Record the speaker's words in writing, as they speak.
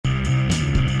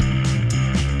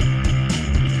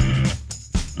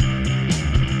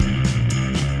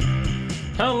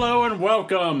Hello and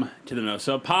welcome to the No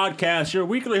Sub Podcast, your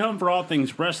weekly home for all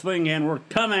things wrestling, and we're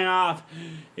coming off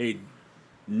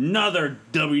another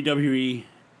WWE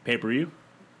pay-per-view,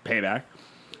 Payback.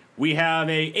 We have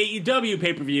a AEW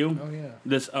pay-per-view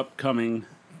this upcoming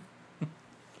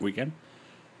weekend.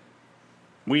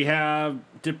 We have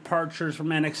departures from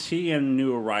NXT and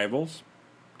new arrivals.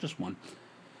 Just one.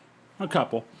 A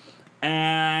couple.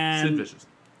 And Sid Vicious.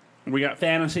 We got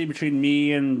fantasy between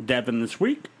me and Devin this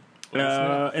week.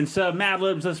 Instead of Mad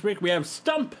Libs this week, we have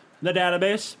Stump the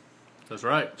Database. That's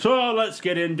right. So let's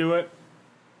get into it.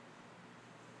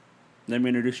 Let me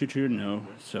introduce you to your No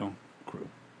So crew.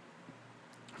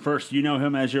 First, you know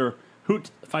him as your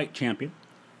Hoot Fight champion.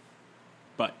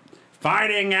 But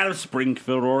fighting out of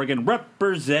Springfield, Oregon,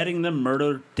 representing the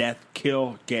Murder, Death,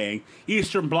 Kill Gang,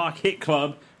 Eastern Bloc Hit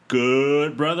Club,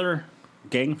 Good Brother,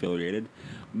 gang affiliated,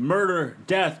 Murder,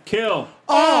 Death, Kill,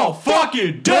 all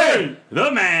fucking day! the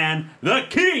man, the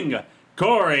king,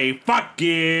 Corey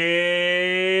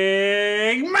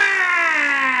fucking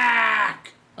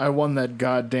Mack! I won that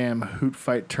goddamn Hoot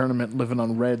Fight tournament living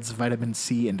on Reds, vitamin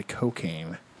C, and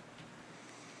cocaine.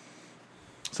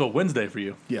 So Wednesday for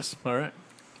you. Yes. All right.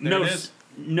 No, it is.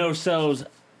 no Cells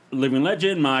living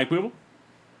legend, Mike Weeble.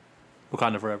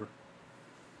 Wakanda forever.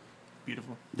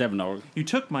 Beautiful. Devin Norwood. You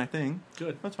took my thing.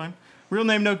 Good. That's fine. Real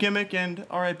name, no gimmick, and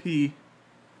R.I.P.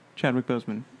 Chadwick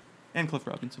Boseman and Cliff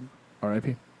Robinson.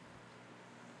 R.I.P.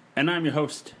 And I'm your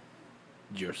host,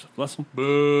 Joseph Lessel.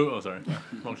 Boo. Oh, sorry.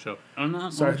 Wrong show. I'm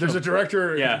not Sorry, there's a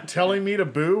director Yeah. telling me to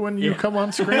boo when you Yeah. come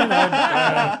on screen.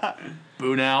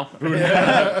 Boo now.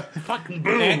 fucking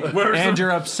boom. And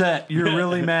you're upset. You're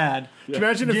really mad.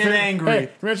 Imagine if Get angry. Hey,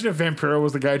 imagine if Vampiro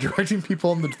was the guy directing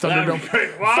people in the Thunderdome.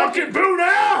 Why, Fucking boo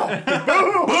now!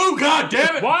 Boo! Boo, God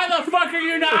damn it! why the fuck are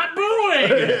you not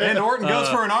booing? And Orton goes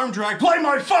for an arm drag. Play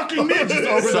my fucking midgets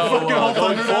over So, the fucking whole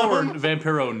going Thunderdome. forward,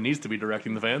 Vampiro needs to be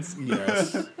directing the fans.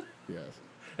 Yes. Yes.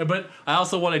 But I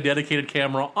also want a dedicated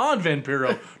camera on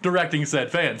Vampiro directing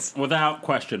said fans. Without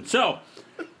question. So,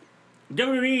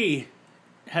 WWE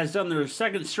has done their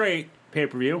second straight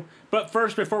pay-per-view. But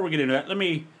first, before we get into that, let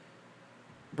me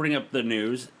bring up the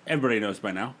news. Everybody knows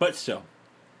by now, but still.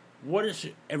 What is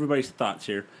everybody's thoughts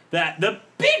here? That the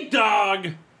big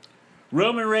dog,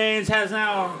 Roman Reigns, has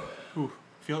now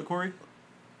Feel it, Corey?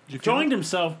 Did you feel joined it?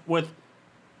 himself with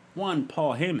one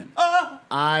Paul Heyman.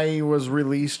 I was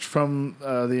released from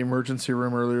the emergency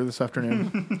room earlier this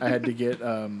afternoon. I had to get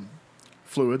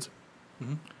fluids.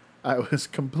 I was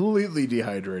completely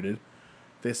dehydrated.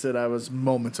 They said I was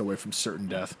moments away from certain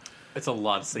death. It's a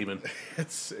lot of semen. It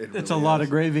It's a really lot is. of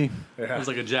gravy. It was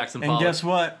like a Jackson And Pollock. guess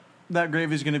what? That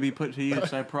gravy's going to be put to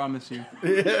use, I promise you.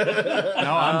 No,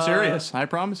 I'm serious. I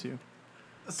promise you.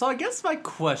 So I guess my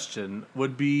question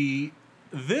would be,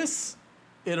 this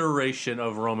iteration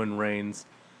of Roman Reigns,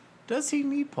 does he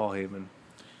need Paul Heyman?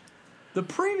 The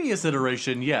previous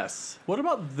iteration, yes. What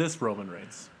about this Roman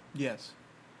Reigns? Yes.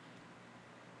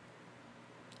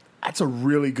 That's a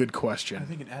really good question. I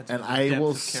think it adds and another I depth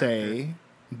will of character. say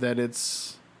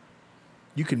that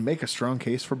you can make a strong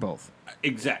case for both.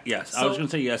 Exact. Yes, I was So- going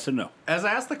to say yes and no. As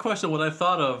I asked the question, what I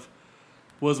thought of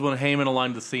was when Heyman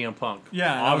aligned with CM Punk.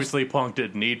 Yeah, and I was- Obviously, Punk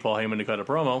didn't need Paul Heyman to cut a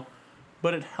promo,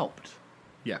 but it helped.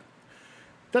 Yeah.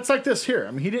 That's like this here.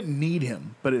 I mean, he didn't need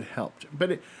him, but it helped.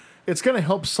 But it's going to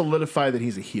help solidify that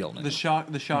he's a heel now. The shock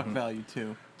value,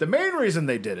 too. The main reason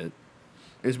they did it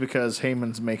is because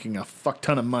Heyman's making a fuck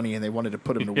ton of money and they wanted to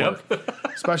put him to Yep. work.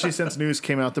 Especially since news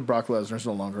came out that Brock Lesnar's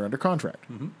no longer under contract.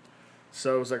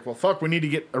 So it was like, well, fuck, we need to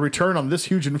get a return on this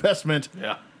huge investment.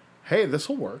 Yeah. Hey, this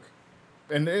will work.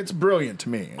 And it's brilliant to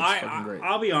me. It's fucking great.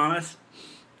 I'll be honest.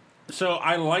 So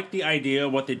I like the idea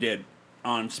of what they did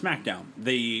on SmackDown,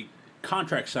 the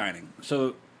contract signing.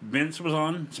 So Vince was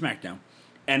on SmackDown,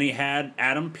 and he had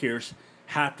Adam Pearce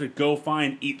have to go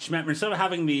find each member instead of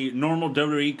having the normal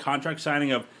WWE contract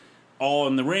signing of all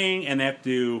in the ring and they have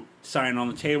to sign on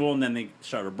the table and then they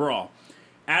start a brawl.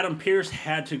 Adam Pearce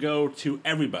had to go to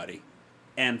everybody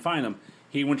and find them.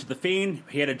 He went to the Fiend.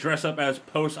 He had to dress up as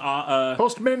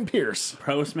Postman Pierce.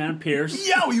 Postman Pierce.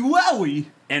 Yowie wowie!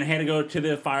 And had to go to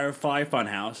the Firefly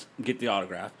Funhouse and get the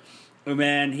autograph. And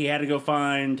then he had to go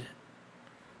find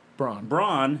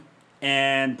Braun,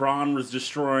 and Braun was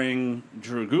destroying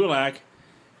Drew Gulak,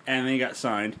 and then he got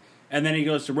signed. And then he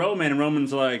goes to Roman, and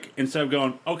Roman's like, instead of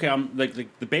going, okay, I'm like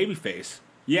the baby face,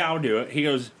 yeah, I'll do it. He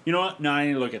goes, you know what? No, I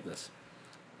need to look at this.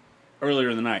 Earlier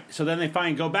in the night. So then they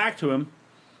finally go back to him,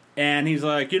 and he's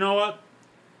like, you know what?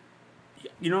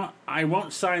 I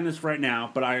won't sign this right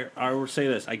now, but I will say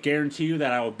this. I guarantee you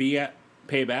that I will be at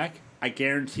Payback. I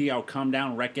guarantee I'll come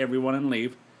down, wreck everyone, and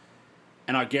leave.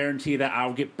 and I'll guarantee that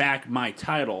I'll get back my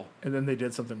title. And then they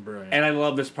did something brilliant. And I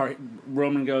love this part.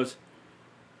 Roman goes,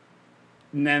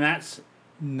 "Nah, that's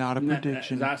Not a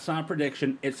prediction. That's not a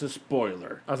prediction. It's a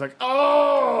spoiler." I was like,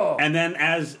 oh! And then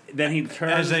then he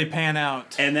turns As they pan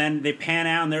out. and then they pan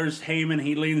out, and there's Heyman.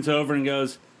 He leans over and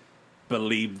goes,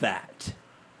 "Believe that."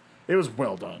 It was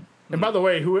well done. And by the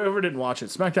way, whoever didn't watch it,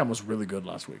 SmackDown was really good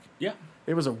last week. Yeah.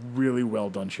 It was a really well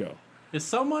done show. Is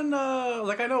someone,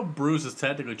 I know Bruce is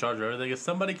technically charged of everything. Is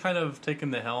somebody kind of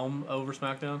taking the helm over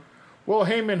SmackDown? Well,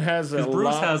 Heyman has a Because Bruce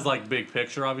lot. has, big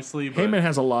picture, obviously. But Heyman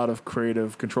has a lot of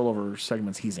creative control over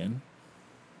segments he's in.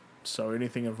 So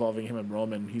anything involving him and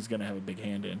Roman, he's going to have a big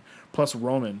hand in. Plus,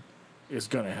 Roman is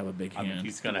going to have a big hand.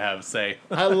 he's going to have a say.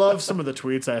 I love some of the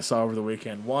tweets I saw over the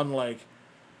weekend. One,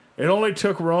 it only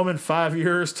took Roman 5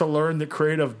 years to learn that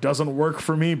creative doesn't work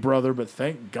for me, brother, but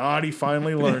thank God he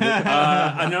finally learned it.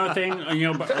 Another thing,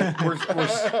 but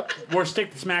we're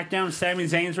stick to SmackDown. Sami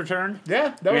Zayn's returned.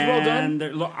 Yeah, that was well done.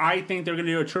 And I think they're going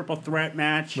to do a triple threat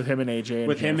match With him and AJ.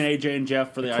 with him and AJ and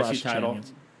Jeff for the Clash IC title.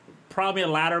 Champions. Probably a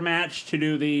ladder match to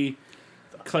do the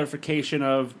clarification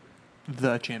of.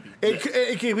 The champion.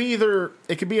 It could be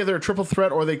either a triple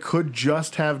threat, or they could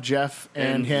just have Jeff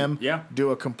and And- him yeah.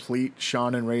 do a complete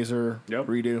Shawn and Razor Yep.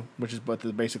 redo, which is what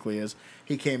it basically is.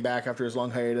 He came back after his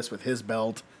long hiatus with his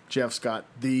belt. Jeff's got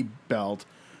the belt,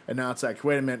 and now it's like,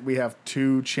 wait a minute, we have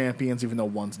two champions, even though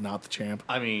one's not the champ.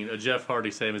 I mean, a Jeff Hardy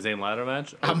Sami Zayn ladder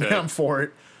match? I'm Okay. down for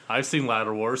it. I've seen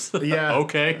Ladder Wars. Yeah.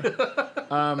 Okay.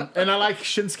 And I like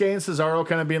Shinsuke and Cesaro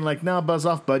kind of being like, "No, buzz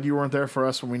off, bud. You weren't there for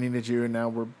us when we needed you, and now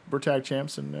we're tag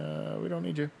champs, and we don't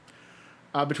need you."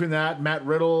 Between that, Matt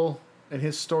Riddle and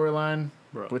his storyline,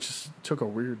 Bro. which took a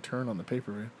weird turn on the pay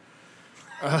per view.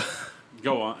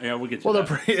 Go on. Yeah, we'll get to Well, that.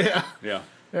 they're pretty, yeah, Yeah.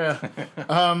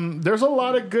 yeah. There's a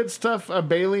lot of good stuff.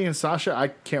 Bailey and Sasha, I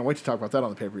can't wait to talk about that on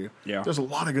the pay per view. Yeah. There's a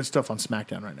lot of good stuff on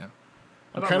SmackDown right now.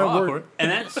 I'm Not kind of Raw, worried. Corey. And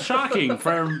that's shocking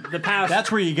from the past.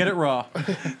 That's where you get it raw.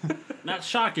 Not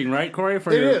shocking, right, Corey?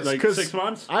 For It is, like 'cause 6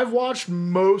 months? I've watched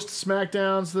most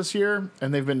SmackDowns this year,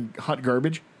 and they've been hot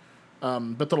garbage.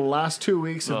 But the last 2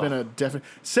 weeks have been a definite.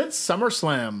 Since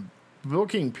SummerSlam,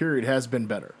 booking period has been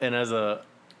better. And as a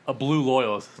blue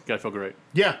loyalist, gotta feel great.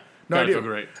 Yeah, no, I Gotta do. feel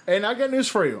great. And I got news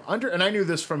for you. And I knew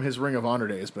this from his Ring of Honor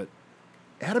days, but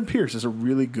Adam Pearce is a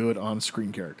really good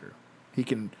on-screen character. He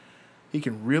can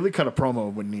really cut a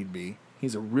promo when need be.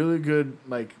 He's a really good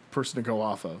person to go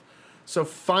off of. So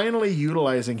finally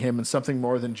utilizing him in something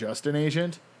more than just an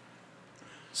agent.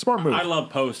 Smart move. I love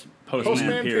Postman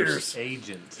Postman Pierce. Pierce.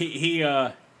 Agent. He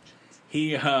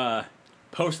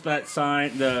posted that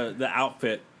sign, the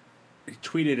outfit. He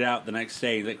tweeted it out the next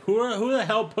day. He's like, who the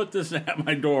hell put this at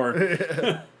my door?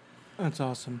 That's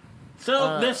awesome.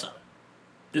 So this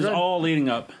is Good. all leading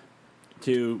up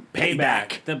to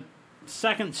Payback, the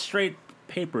second straight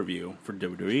pay-per-view for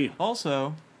WWE.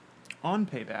 Also, on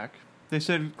Payback, they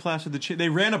said Clash of the they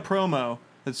ran a promo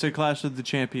that said Clash of the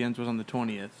Champions was on the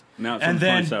 20th. Now it's And on the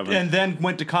then 27th. and then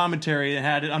went to commentary and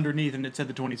had it underneath and it said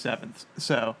the 27th.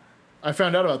 So, I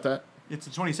found out about that. it's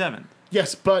the 27th.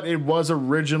 Yes, but it was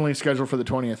originally scheduled for the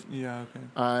 20th. Yeah, okay.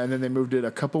 And then they moved it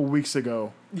a couple weeks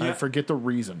ago. I Yeah. forget the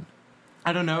reason.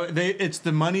 I don't know. It's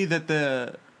the money that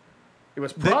the It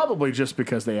was probably just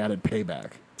because they added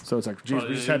Payback. So it's like, geez,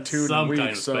 we just had 2 in a Some week,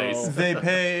 kind of so... space. they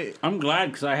pay I'm glad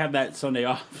because I have that Sunday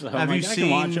off. So I'm Have like, you I can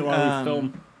watch seen, it while we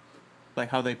film. like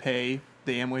how they pay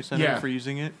the Amway Center Yeah. for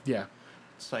using it. Yeah.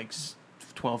 It's like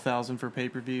 $12,000 for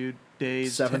pay-per-view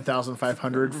days.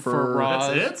 7,500 for for Raw.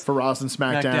 That's it? for Raws and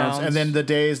SmackDowns. SmackDowns. And then the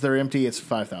days they're empty, it's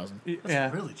 5,000.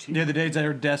 Yeah, really cheap. Yeah, the days that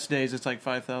are desk days, it's like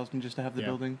 $5,000 just to have the Yeah.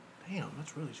 building. Damn,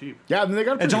 that's really cheap. Yeah, and they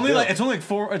got a It's pretty only deal. like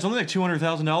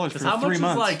 $200,000 for Because how much 3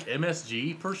 months. is like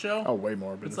MSG per show? Oh, way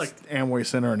more. But It's it's, like Amway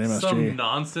Center and MSG. Some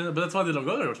nonsense. But that's why they don't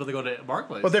go there. That's why they go to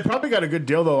Barclays. But they probably got a good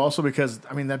deal though, also because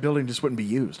that building just wouldn't be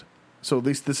used. So at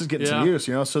least this is getting some Yeah. use,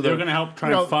 So They're going to help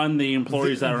try and fund the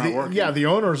employees that are not working. Yeah, the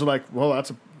owners are like, well, that's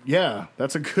a good. Yeah,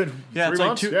 3 it's like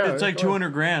months. it's like go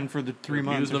ahead. $200,000 for the 3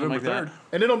 months. Use Or something November like that.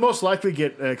 3rd. And it'll most likely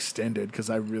get extended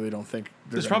because I really don't think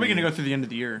It's probably going to go through the end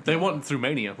of the year. They want through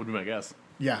Mania, would be my guess.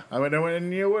 Yeah, I would,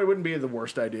 and it wouldn't be the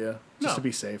worst idea just No. to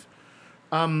be safe.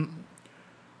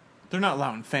 They're not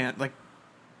allowing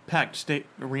packed state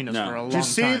arenas No. for a long Did you time.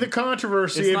 see the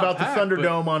controversy It's not about packed, the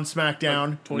Thunderdome on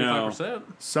SmackDown? 25%.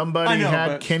 Somebody I know, had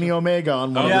but- Kenny Omega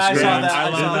on one Oh, of Yeah, the I saw screens. that. I I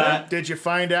love saw that. Did you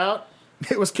find out?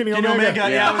 It was Kenny Kenny Omega.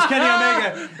 Omega. Yeah, it was Kenny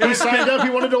Omega. It He was signed up. He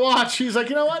wanted to watch. He's like,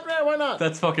 you know what? Man, why not?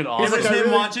 That's fucking It awesome. was like, I him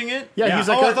really- watching it? Yeah, he's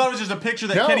like, I thought it was just a picture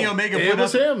that no, Kenny Omega it put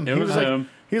was up. him. It He was was like, him.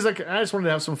 He's like, I just wanted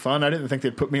to have some fun. I didn't think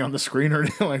they'd put me on the screen or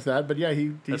anything like that. But yeah,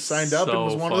 he That's signed up and so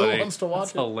was one of the funny. ones to watch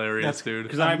That's hilarious, dude.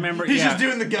 Because I remember, He's yeah. just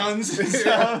doing the guns and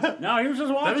stuff. No, he was just That'd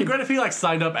be watching. great if he like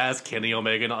signed up as Kenny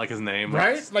Omega, not like his name.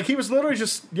 Right? Like he was literally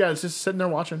just just sitting there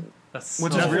watching. That's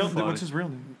What's so his real? funny. What's his real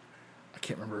name? I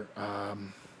can't remember.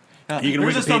 You can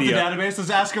We're just off the Wikipedia. database. Let's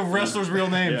ask a wrestler's real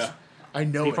names. Yeah. I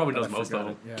know He it, probably but knows I most forgot of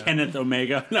them. it. Yeah. Kenneth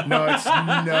Omega. No. No, it's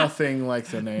nothing like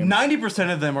the name.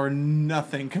 90% of them are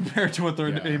nothing compared to what their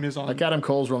Yeah. name is on. Like Adam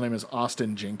Cole's real name is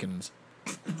Austin Jenkins.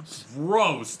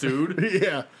 Gross, dude.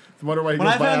 Yeah. I wonder why he When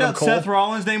goes I by found Adam out Cole. Seth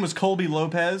Rollins' name was Colby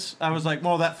Lopez, I was like,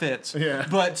 well, that fits. Yeah.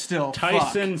 But still,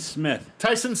 Tyson Smith.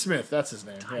 Tyson Smith, that's his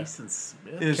name. Yeah. Tyson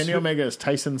Smith. Is- Kenny Omega is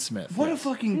Tyson Smith. What yeah. a He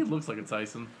fucking... looks like a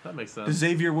Tyson. That makes Does sense.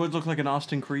 Xavier Woods look like an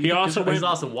Austin Creed? He also He's went.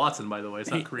 Austin Watson, by the way.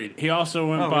 It's not Creed. He also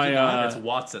went Oh, is by. it not? It's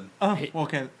Watson. Oh,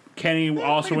 okay. Kenny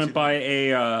also went by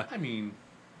a. I mean,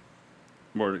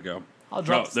 Where'd it go? I'll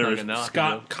drop this there nugget is now.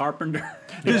 Scott Carpenter.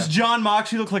 Does John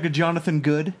Moxley look like a Jonathan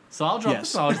Good? So I'll drop Yes.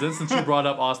 this knowledge then, since you brought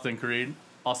up Austin Creed.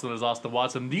 Austin is Austin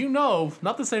Watson. Do you know,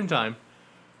 not the same time,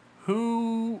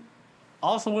 who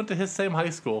also went to his same high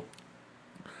school?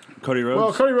 Cody Rhodes.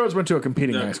 Well, Cody Rhodes went to a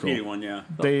competing the high school. competing one, yeah.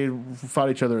 They fought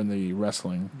each other in the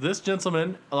wrestling. This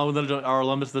gentleman, along with our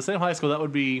alumnus, the same high school, that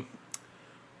would be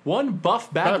one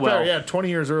Buff Bagwell. Yeah, 20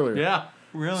 years earlier. Yeah.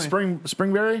 Really?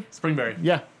 Springberry? Springberry.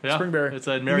 Yeah, Yeah. Springberry. It's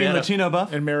a You mean Marietta. Latino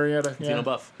buff? In Marietta. Yeah. Latino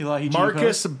Buff. He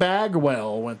Marcus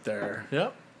Bagwell went there.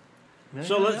 Yep.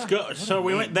 So let's go. So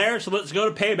we went there. So let's go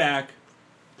to Payback.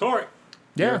 Corey.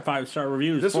 Yeah. 5-star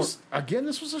reviews. This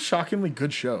was a shockingly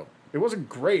good show. It wasn't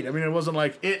great. I mean, it wasn't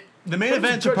like The main It was a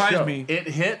event good surprised show. me. It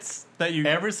hits That you-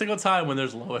 every single time when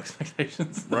there's low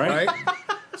expectations. right. right.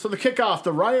 So the kickoff,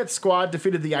 the Riot Squad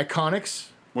defeated the Iconics.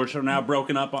 Which are now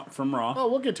broken up from Raw. Oh,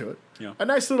 we'll get to it. Yeah. A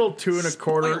nice little 2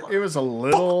 1/4. It was a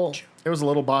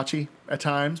little botchy at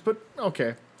times, but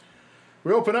okay.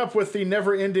 We open up with the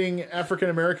never-ending African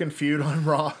American feud on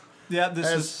Raw. Yeah, this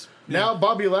As is... now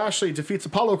Bobby Lashley defeats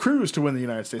Apollo Crews to win the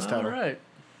United States All title. right.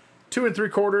 2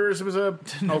 3/4. It was a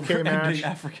okay match.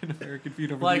 African American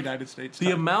feud over Like, the United States.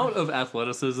 The amount of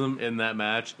athleticism in that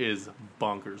match is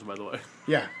bonkers, by the way.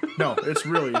 Yeah, no, it's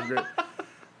really great.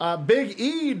 Big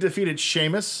E defeated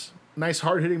Sheamus. Nice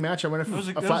hard-hitting match. I went That was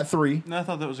a that flat was- 3. No, I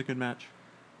thought that was a good match.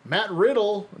 Matt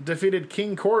Riddle defeated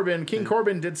King Corbin. King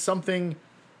Corbin did something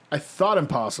I thought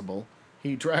impossible.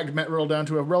 He dragged Matt Riddle down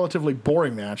to a relatively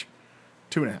boring match.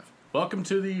 2.5. Welcome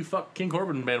to the fuck King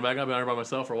Corbin bandwagon. I've been on here by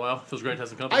myself for a while. Feels great to have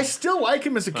some company. I still like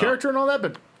him as a character and all that,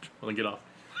 but Well, then get off.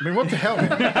 I mean, what the hell, man?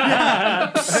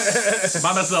 By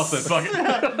myself then. Fuck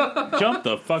it. Jump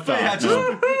the fuck off. Yeah,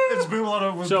 it's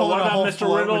Boomaloto was So pulling what a about whole Mr.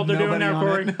 float Riddle with they're doing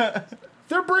nobody there, on Corey? it.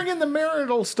 They're bringing the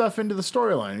marital stuff into the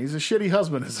storyline. He's a shitty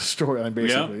husband as a storyline,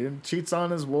 basically. And cheats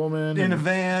on his woman. In a and,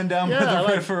 van down Yeah, by the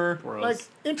like- river. Gross. like,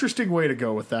 interesting way to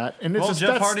go with that. And it's Well, just, Jeff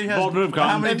that's, Hardy has bold move, how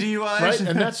Colin. many DUIs? right?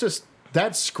 And that's just,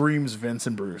 that screams Vince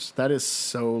and Bruce. That is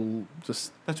so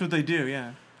just... That's what they do,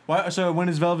 yeah. Why? So when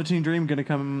is Velveteen Dream going to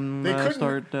come They couldn't-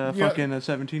 start yeah. fucking a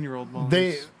 17-year-old?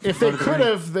 They, if they could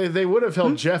have, they would have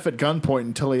held Jeff at gunpoint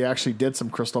until he actually did some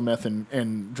crystal meth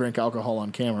and drank alcohol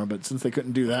on camera. But since they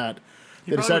couldn't do that,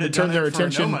 they decided to turn their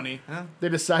attention. No money. Huh? They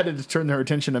decided to turn their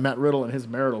attention to Matt Riddle and his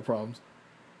marital problems.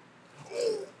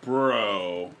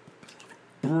 Bro.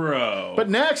 But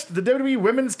next, the WWE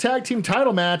Women's Tag Team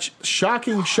Title match,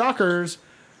 shocking shockers,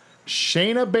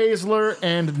 Shayna Baszler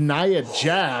and Nia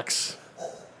Jax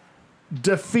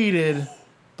defeated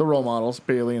the role models,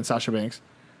 Bayley and Sasha Banks,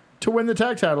 to win the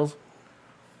tag titles.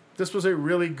 This was a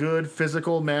really good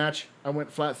physical match. I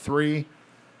went flat 3.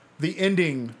 The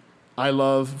ending, I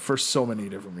love for so many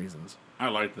different reasons. I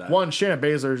like that. One, Shayna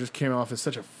Baszler just came off as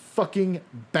such a fucking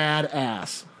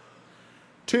badass.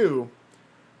 2,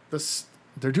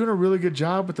 they're doing a really good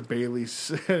job with the Bayley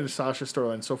and Sasha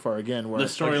storyline so far. Again, where The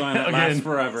storyline that lasts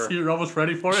forever. So you're almost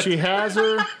ready for it? she has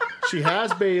her, she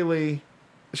has Bayley,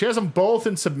 she has them both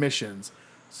in submissions.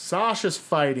 Sasha's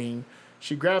fighting.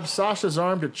 She grabs Sasha's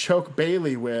arm to choke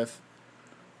Bayley with.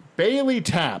 Bayley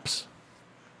taps.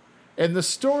 And the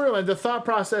storyline, the thought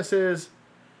process is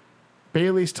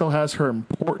Bayley still has her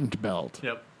important belt.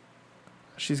 Yep.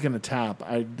 She's going to tap.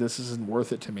 This isn't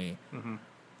worth it to me.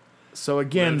 So Ready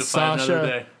again, to fight another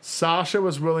day. Sasha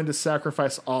was willing to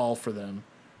sacrifice all for them,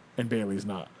 and Bayley's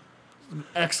not.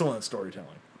 Excellent storytelling.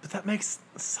 But that makes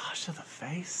Sasha the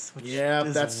face, which Yeah,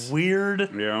 is that's- weird.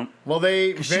 Yeah. Well,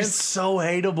 She's Vince so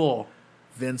hateable.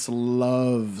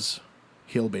 loves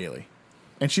heel Bayley,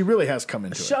 and she really has come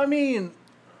into it. I mean,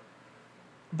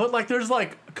 but like, there's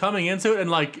like coming into it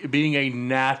and like being a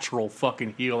natural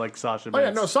fucking heel like Sasha Oh yeah,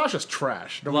 Banks. no, Sasha's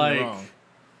trash. Don't get me Like, wrong.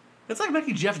 It's like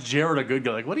making Jeff Jarrett a good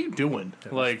guy. Like, what are you doing?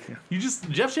 Like,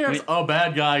 Jeff Jarrett's a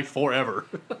bad guy forever.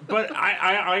 But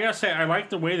I gotta say, I like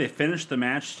the way they finished the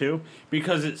match too,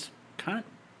 because it's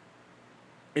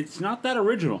not that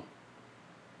original.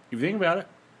 If you think about it.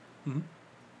 Mm-hmm.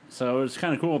 So it's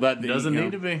kind of cool that It doesn't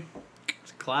need to be.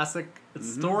 It's classic.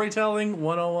 It's storytelling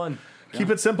 101. Keep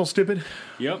it simple, stupid.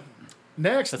 Yep.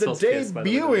 Next, That's the Phil's kiss, by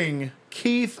the way. debuting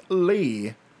Keith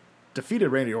Lee defeated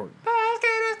Randy Orton.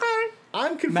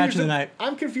 I'm confused. Match of the night.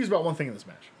 I'm confused about one thing in this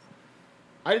match.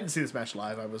 I didn't see this match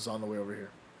live. I was on the way over here,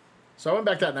 so I went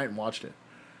back that night and watched it.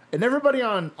 And everybody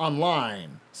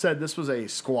online said this was a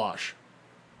squash.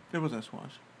 It wasn't a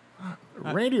squash.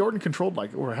 Randy Orton controlled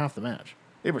like over half the match.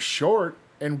 It was short,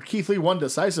 and Keith Lee won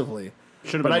decisively.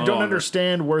 Should have But been I don't longer.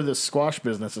 understand where this squash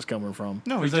business is coming from.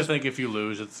 No, Because I think if you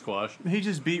lose, it's squash. he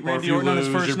just beat Or if Randy you Orton on lose,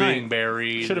 his first you're night. being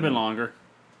buried. Should have been longer.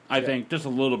 I think just a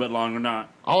little bit longer.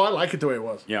 Not. Oh, I like it the way it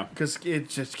was. Yeah. Because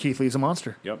it's just Keith Lee's a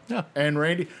monster. Yep. Yeah. And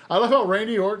Randy, I love how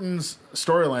Randy Orton's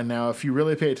storyline now, if you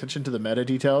really pay attention to the meta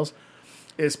details,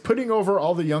 is putting over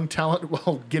all the young talent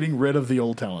while getting rid of the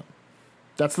old talent.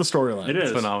 That's the storyline. It is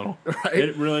It's phenomenal. Right?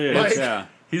 It really is. Like- Yeah.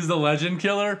 He's the legend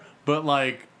killer, but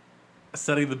like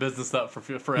setting the business up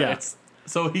for Yeah. it's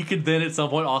so he could then at some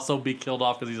point also be killed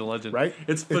off because he's a legend. Right?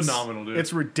 It's phenomenal, dude.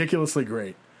 It's ridiculously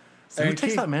great. So who and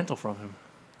takes Keith- that mantle from him?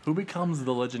 Who becomes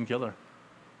the legend killer?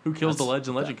 Who kills the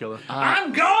legend killer?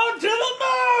 I'm going to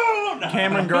the moon.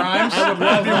 Cameron Grimes.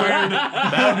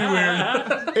 That'd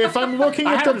be weird. If I'm looking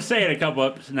I at have to the say it a couple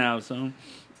ups now. So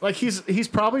like he's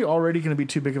probably already going to be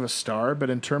too big of a star, but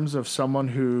in terms of someone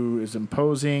who is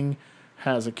imposing,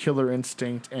 has a killer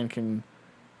instinct, and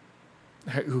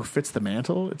who fits the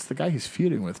mantle, it's the guy he's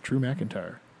feuding with, Drew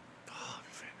McIntyre.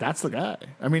 That's the guy.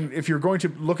 I mean, if you're going to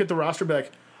look at the roster, and be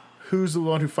like, who's the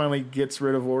one who finally gets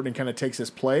rid of Orton and kind of takes his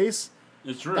place?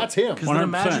 it's true. That's him. Because then 100%.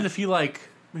 imagine if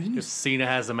if Cena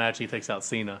has a match, he takes out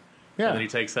Cena. Yeah. And then he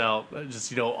takes out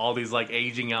just all these like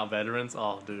aging out veterans.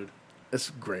 Oh, dude, It's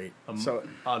great. So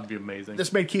that'd be amazing.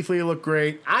 this made Keith Lee look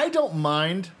great. I don't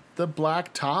mind the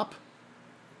black top.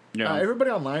 Yeah. Everybody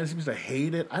online seems to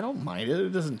hate it. I don't mind it. It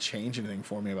doesn't change anything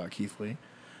for me about Keith Lee.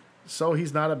 So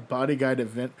he's not a body guy to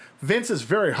Vince. Vince is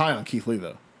very high on Keith Lee,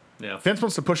 though. Yeah. Vince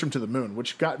wants to push him to the moon,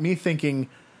 which got me thinking,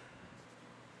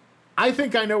 I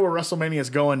think I know where WrestleMania is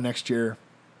going next year,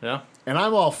 Yeah. and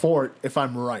I'm all for it if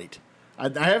I'm right. I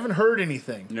haven't heard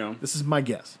anything. No. This is my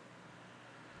guess.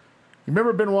 You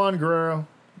remember Benoit and Guerrero?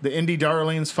 The Indie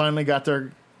Darlings finally got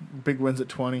their big wins at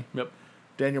 20. Yep.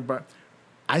 Daniel Bryan.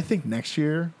 I think next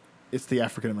year it's the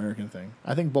African American thing.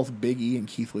 I think both Big E and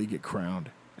Keith Lee get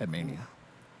crowned at Mania.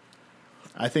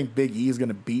 I think Big E is going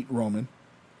to beat Roman.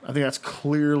 I think that's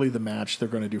clearly the match they're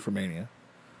going to do for Mania.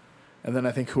 And then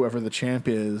I think whoever the champ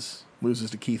is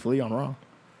loses to Keith Lee on Raw.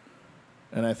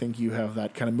 And I think you have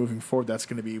that kind of moving forward. That's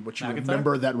going to be what you McIntyre?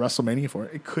 remember that WrestleMania for.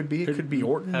 It could be. It could be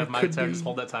Orton. Have It Mike could Tyson be, just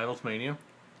hold that title to Mania.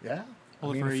 yeah.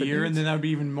 Hold I it mean, for a if it year, and needs- then that would be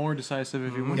even more decisive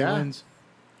if he Yeah. wins.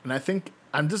 And I think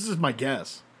this is my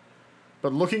guess.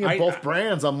 But looking at I- both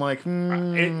brands, I'm like,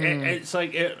 It's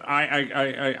like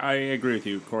I agree with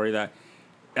you, Corey. That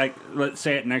like let's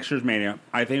say at next year's Mania,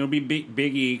 I think it would be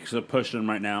Big E because they're pushing him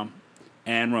right now,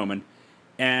 and Roman,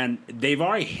 and they've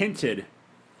already hinted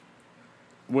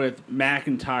with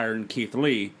McIntyre and Keith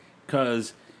Lee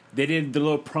because they did the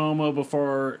little promo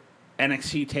before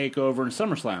NXT Takeover and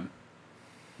SummerSlam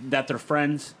that they're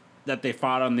friends, that they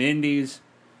fought on the Indies.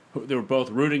 They were both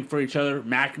rooting for each other.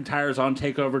 McIntyre's on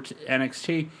Takeover to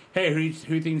NXT. Hey,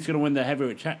 who thinks is going to win the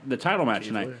heavyweight the title match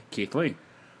tonight? Lee. Keith Lee.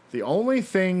 the only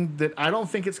thing that I don't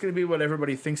think it's going to be what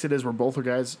everybody thinks it is, where both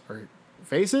guys are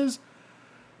faces,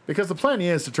 because the plan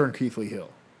is to turn Keith Lee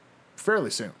heel fairly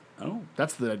soon. Oh,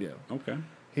 That's the idea. okay.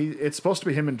 It's supposed to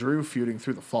be him and Drew feuding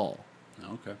through the fall.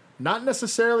 Okay. Not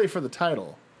necessarily for the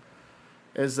title,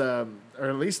 or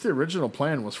at least the original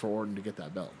plan was for Orton to get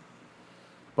that belt.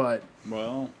 But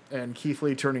Well, and Keith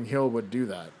Lee turning heel would do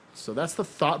that. So that's the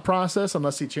thought process.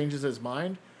 Unless he changes his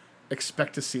mind,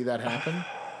 expect to see that happen.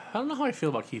 I don't know how I feel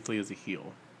about Keith Lee as a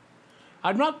heel.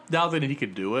 I'm not doubting that he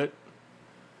could do it.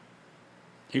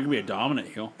 he could be a dominant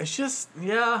heel. It's just,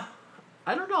 yeah,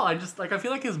 I don't know. I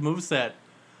feel like his moveset,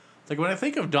 like when I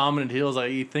think of dominant heels,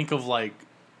 I think of like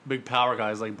big power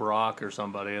guys like Brock or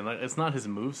somebody, and it's not his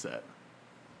moveset.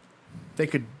 They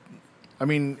could. I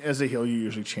mean, as a heel, you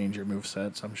usually change your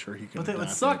movesets. I'm sure he can. But it would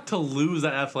adapt suck to lose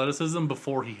that athleticism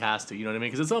before he has to. You know what I mean?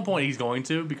 Because at some point he's going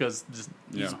to, because just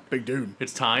Yeah. Big dude.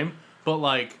 it's time. But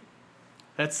like,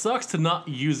 that sucks to not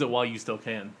use it while you still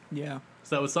can. Yeah.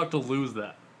 So that would suck to lose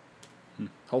that.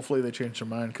 Hopefully they change their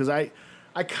mind, because I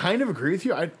I kind of agree with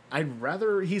you. I'd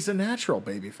rather he's a natural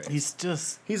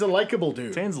babyface. He's a likable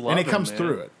dude, Fans love and it him, comes man.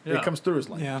 through it. Yeah. It comes through his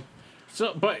life. Yeah.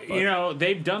 So, but you know,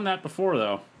 they've done that before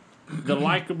though. The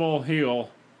likable heel,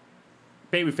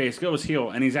 babyface goes heel,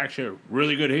 and he's actually a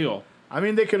really good heel. I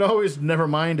mean, they could always never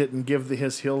mind it and give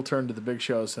his heel turn to the Big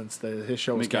Show since his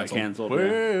show was He got canceled. canceled. yeah.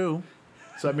 Woo.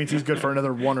 So that means he's good for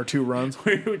another 1 or 2 runs.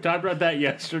 We talked about that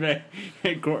yesterday.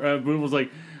 And Boone was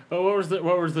like, "Oh, what was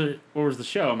the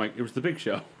show?" I'm like, "It was the Big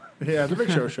Show." Yeah, the Big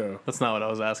Show. That's not what I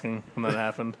was asking when that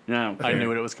happened. No, I knew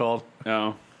what it was called.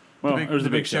 Oh, well, it was the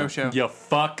Big Show. You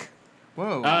fuck.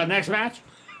 Whoa. Next match.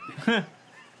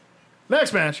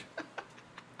 Next match.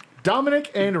 Dominic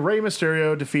and Rey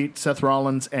Mysterio defeat Seth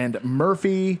Rollins and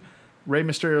Murphy. Rey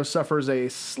Mysterio suffers a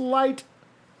slight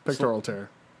pectoral tear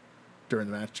during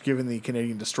the match, giving the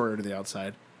Canadian Destroyer to the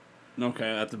outside. Okay,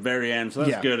 at the very end. So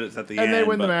that's Yeah. good. It's at the And end. they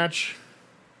win the but match.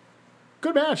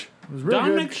 Good match. It was really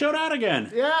Dominic good. showed out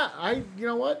again. Yeah, you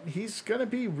know what? He's going to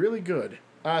be really good.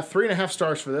 3.5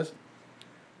 stars for this.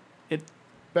 It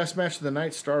Best match of the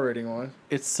night, star rating wise.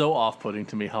 It's so off-putting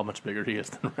to me how much bigger he is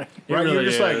than Ray. It Right, really you're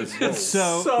just like, is. whoa.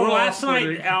 So, Well, last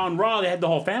night on Raw, they had the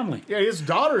whole family. Yeah, his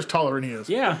daughter's taller than he is.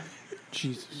 Yeah,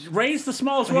 Jesus. Ray's the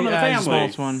smallest one of the Yeah, he's the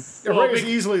family. smallest one. Yeah, Ray is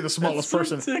easily the smallest That's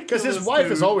person because his ridiculous, wife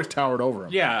has dude. always towered over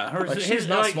him. Yeah, Like, she's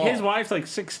not small. his wife's like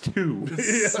 6'2".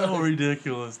 It's so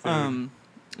ridiculous, dude.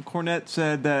 Cornette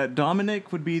said that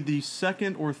Dominic would be the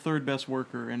second or third best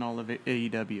worker in all of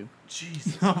AEW.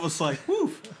 Jesus. I was like,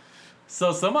 woof.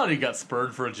 So somebody got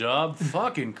spurred for a job?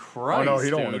 Fucking Christ, Oh no, he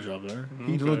don't dude. want a job there.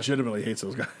 He legitimately hates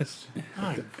those guys.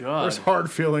 My God. There's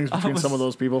hard feelings between some of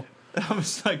those people. I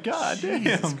was like, God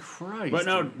Jesus damn. Christ. But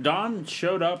no, dude. Don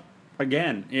showed up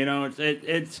again. You know,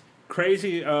 it's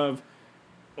crazy of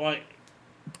like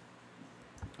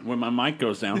when my mic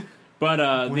goes down. But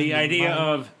the idea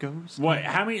of Goes. what?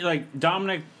 How many like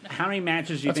Dominic? How many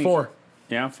matches do you That's think? 4.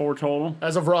 Yeah, 4 total.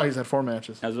 As of Raw, he's had 4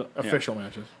 matches. As a- Official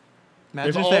matches.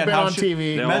 Imagine They've if all they had been on house sho- TV.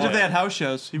 They Imagine all- if they had house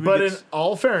shows. He would But get in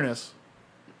all fairness,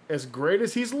 as great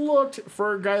as he's looked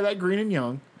for a guy that green and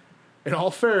young, in all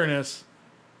fairness,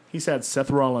 he's had Seth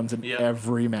Rollins in Yeah.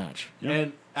 every match.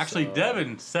 And actually,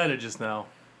 Devin said it just now.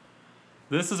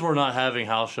 This is where not having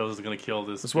house shows is going to kill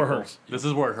this. This is where it people. hurts. This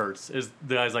is where it hurts. Is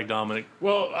the guys like Dominic.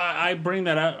 Well, I bring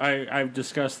that up. I've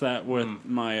discussed that with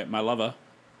my lover.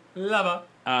 Lava.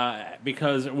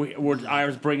 Because I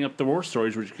was bringing up the war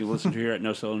stories, which you can listen to here at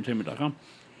NoSellEntertainment.com,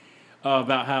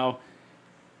 about how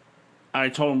I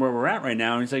told him where we're at right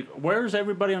now, and he's like, "Where's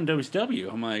everybody on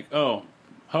WCW?" I'm like, "Oh,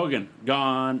 Hogan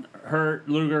gone, hurt,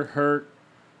 Luger hurt,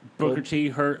 Booker T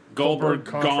hurt, Goldberg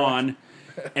contract. gone,"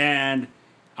 and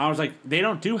I was like, "They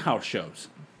don't do house shows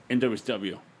in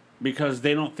WCW because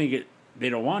they don't think it, they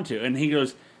don't want to," and he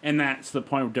goes, "And that's the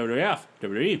point of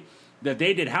WWE." That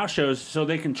they did house shows so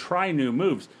they can try new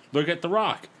moves. Look at The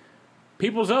Rock.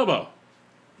 People's elbow.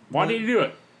 Why did he do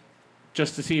it?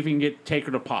 Just to see if he can get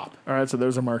Taker to pop. All right, so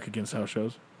there's a mark against house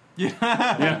shows.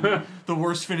 Yeah. the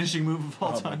worst finishing move of all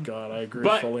Oh my time. god, I agree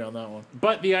But- fully on that one.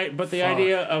 But the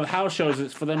idea of house shows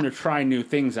is for them to try new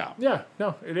things out. Yeah,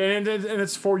 no, and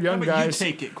it's for young But guys. you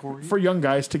take it, Corey. For young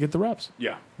guys to get the reps.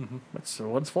 Yeah. That's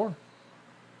what it's for.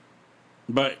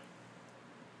 But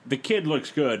the kid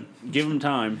looks good. Give him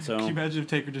time. Can So you imagine if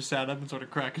Taker just sat up and started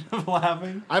cracking up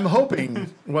laughing? I'm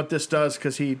hoping what this does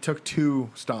because he took 2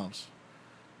 stomps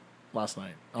last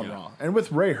night on Yeah. Raw, and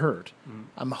with Ray hurt,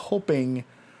 I'm hoping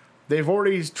they've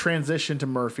already transitioned to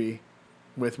Murphy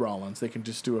with Rollins. They can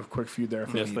just do a quick feud there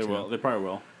if yes, they they need to. will. They probably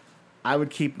will. I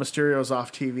would keep Mysterio's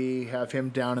off TV, have him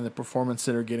down in the Performance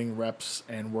Center getting reps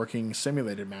and working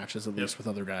simulated matches at least with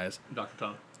other guys. Dr.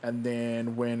 Tom. And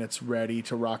then when it's ready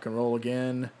to rock and roll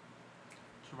again,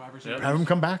 Survivor Yeah. Series. have him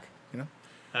come back. You know,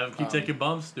 Have him keep taking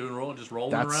bumps, doing roll, just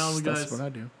rolling around with that's guys. what I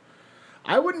do.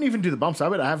 I wouldn't even do the bumps. I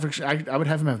would have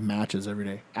him have matches every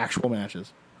day, actual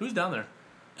matches. Who's down there?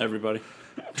 Everybody.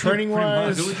 Training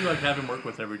wise, Who would you like to have him work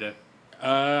with every day?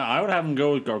 I would have him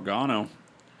go with Gargano.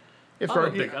 if I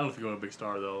don't think you're going a big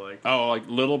star though. Like Oh, like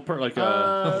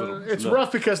it's the-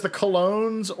 rough because the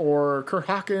Colognes or Kurt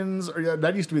Hawkins, or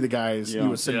that used to be the guys Yeah. he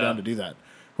was sitting Yeah. down to do that,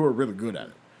 who were really good at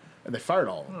it, and they fired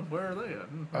all of them. where are they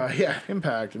at? Yeah,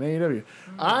 Impact and AEW.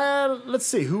 Let's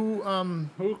see who.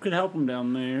 who could help him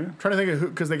down there? Trying to think of who,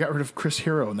 because they got rid of Chris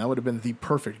Hero, and that would have been the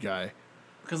perfect guy.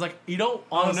 Because like you don't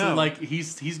honestly no. like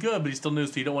he's good, but he's still new,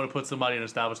 so you don't want to put somebody in an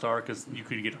established star because you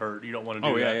could get hurt. You don't want to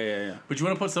do Oh yeah, that. yeah. But you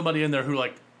want to put somebody in there who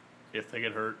like, if they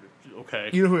get hurt, okay.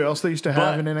 You know who else they used to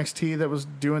have But- in NXT that was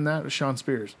doing that? It was Sean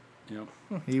Spears. Yep.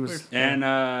 He was And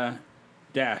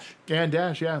Dash. and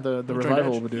Dash, yeah, the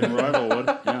revival would do that. Rival would.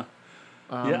 Yeah.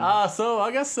 So I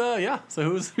guess yeah. So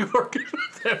who's he working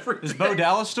with every Is day? Bo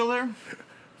Dallas still there?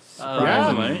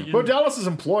 Surprisingly. Yeah, Bo Dallas is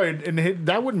employed, and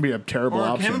that wouldn't be a terrible Or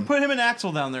option. put him and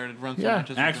Axel down there to run some Yeah.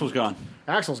 matches. Axel's gone.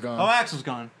 Axel's gone. Oh, Axel's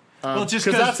gone. Well, just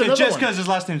 'cause that's another one. because his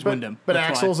last name's Wyndham. But That's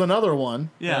why. Axel's another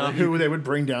one Yeah. who they would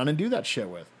bring down and do that shit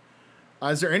with.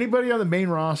 Is there anybody on the main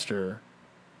roster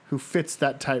who fits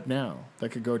that type now that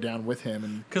could go down with him?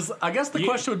 And Because I guess the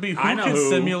question would be I who know can who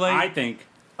simulate I think.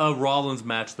 a Rollins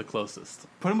match the closest.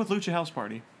 Put him with Lucha House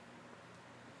Party.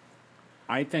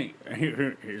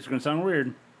 Here's going to sound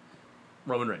weird.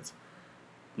 Roman Reigns.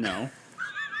 No.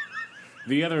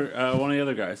 The other, one of the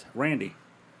other guys, Randy.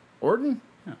 Orton?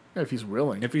 If he's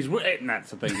willing. If he's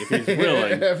that's the thing. If he's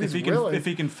willing, if he's willing. If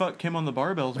he can fuck Kim on the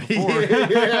barbells before,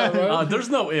 yeah, right. There's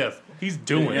no if. He's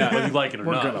doing it, whether you like it or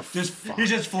We're not. gonna he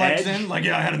just flexed Edge? in like,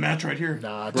 yeah, I had a match right here.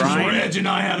 Nah, Brian? Edge and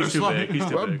I had a He's too slump. big. He's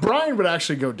too Well, big. Brian would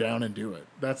actually go down and do it.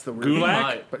 That's the weird Gulak?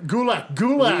 Right. But Gulak.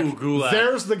 Ooh, Gulak.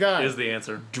 There's the guy. Is the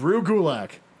answer. Drew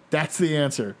Gulak. That's the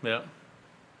answer. Yeah.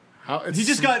 He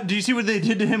just got. Do you see what they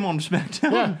did to him on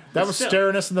SmackDown? Yeah, that was Still.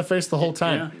 staring us in the face the whole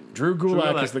time. Yeah. Drew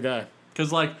Gulak Gulak. is the guy.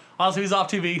 Because, like, honestly, he's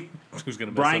off TV. Who's going to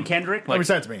miss Brian him? Kendrick. Well,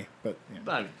 besides me, but yeah.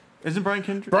 I mean, Isn't Brian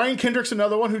Kendrick? Brian Kendrick's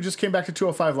another one who just came back to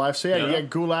 205 Live. So yeah, Yeah. you got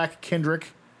Gulak, Kendrick.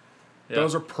 yeah.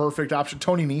 Those are perfect options.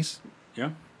 Tony Nese.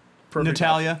 Yeah. Perfect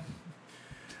Natalia.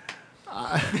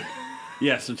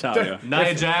 Yes, Natalia.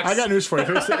 Nia Jax. I got news for you.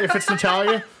 If it's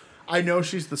Natalia, I know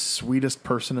she's the sweetest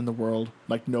person in the world.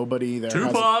 Like nobody there Two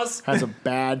has, paws. has a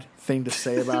bad thing to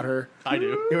say about her. I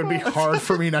do. It would be hard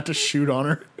for me not to shoot on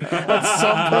her at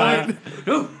some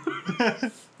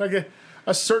point. Like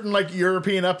a certain like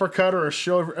European uppercut or a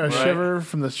shiver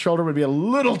from the shoulder would be a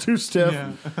little too stiff.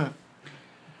 Yeah.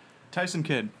 Tyson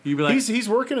Kidd. You'd be like, He's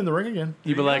working in the ring again.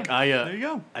 you'd be like, There you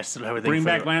go. I still have everything Bring for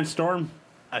back the, Lance Storm.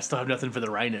 I still have nothing for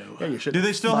the Rhino. Yeah, you should. Do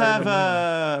they still fire have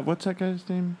him in. what's that guy's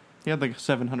name? He had like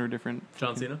 700 different.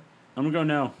 John Cena. I'm gonna go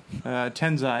no.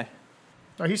 Tenzai.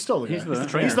 Oh, he's still the guy. He's the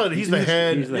trainer. He's the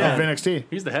head he's the of head. NXT.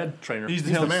 He's the head trainer. He's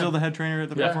the man. still the head trainer at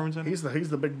the Yeah, Performance Center. he's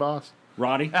the big boss.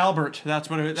 Roddy. Albert. That's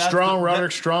what it is. Strong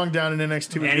Roderick Strong down in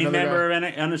NXT. with Any another member guy.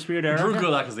 of Undisputed Era. Drew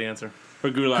Gulak is the answer. For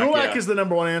Gulak. Gulak yeah. is the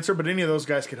number one answer, but any of those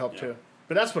guys could help too.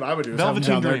 But that's what I would do. Is have them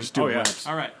Velveteen down there Dream. just do Oh, yeah. laps.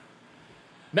 All right.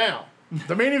 Now,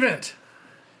 the main event.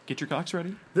 Get your cocks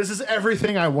ready. This is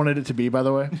everything I wanted it to be, by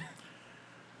the way.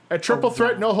 A triple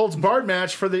threat, no holds barred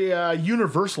match for the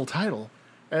Universal title,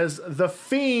 as the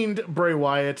Fiend Bray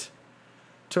Wyatt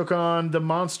took on the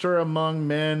monster among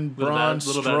men, Braun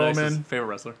Little Bad X's Strowman, favorite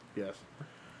wrestler. yes,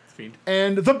 Fiend.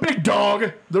 and the big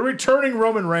dog, the returning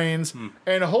Roman Reigns.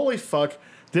 And holy fuck,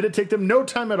 did it take them no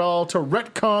time at all to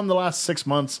retcon the last 6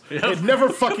 months? It never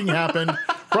fucking happened.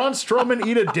 Braun Strowman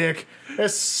eat a dick.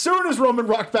 As soon as Roman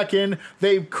rocked back in,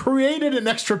 they created an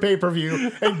extra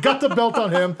pay-per-view and got the belt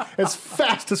on him as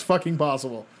fast as fucking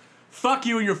possible. Fuck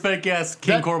you and your fake ass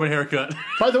King That- Corbin haircut.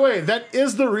 By the way, that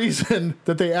is the reason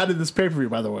that they added this pay-per-view,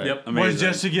 by the way. Yep. Amazing. Was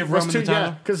just to give Was Roman to- the title.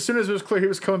 yeah, because as soon as it was clear he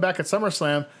was coming back at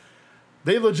SummerSlam,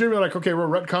 they legitimately were like, okay, we're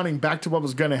retconning back to what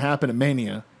was going to happen at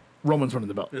Mania. Roman's winning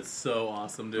the belt. It's so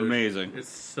awesome, dude. Amazing. It's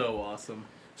so awesome.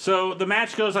 So the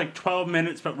match goes like 12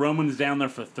 minutes, but Roman's down there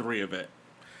for 3 of it.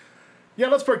 Yeah,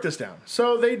 let's break this down.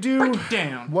 So they do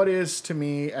down. what is, to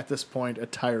me, at this point, a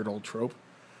tired old trope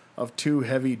of two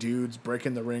heavy dudes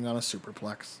breaking the ring on a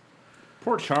superplex.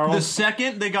 Poor Charles. The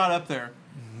second they got up there,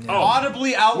 Oh.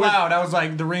 audibly out loud, I was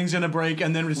like, the ring's going to break.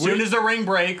 And then as soon as the ring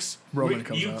breaks, Roman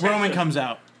comes out. Roman comes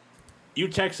out. You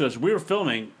texted us. We were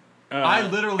filming. I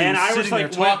literally and was I was sitting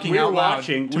like, there talking we were out loud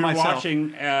watching. to We were myself.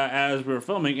 watching as we were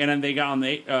filming, and then they got on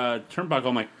the turnbuckle.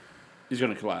 I'm like, he's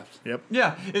going to collapse. Yep.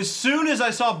 Yeah, as soon as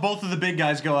I saw both of the big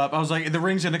guys go up, I was like, the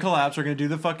ring's going to collapse. We're going to do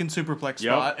the fucking superplex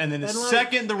spot. And then the And, like,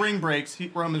 second the ring breaks,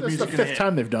 Roman's That's the music going to 5th hit.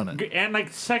 time they've done it. And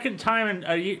like second time in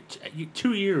a year,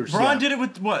 2 years. Braun did it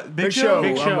with what? Big, Big Show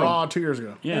Big on Show. Raw 2 years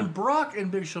ago. Yeah. And Brock and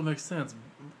Big Show makes sense.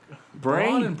 Bray.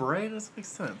 Braun and Bray doesn't make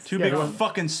sense. Two Yeah, big well-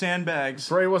 fucking sandbags.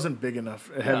 Bray wasn't big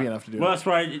enough, heavy enough to do Well, it. that's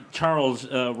why Charles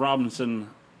Robinson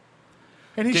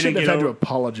And he didn't shouldn't have get had to over-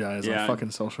 apologize Yeah. on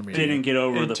fucking social media. didn't get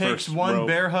over It the takes first one rope.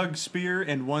 bear hug spear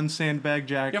and one sandbag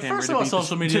jackhammer. Yeah, first to of all, beat the-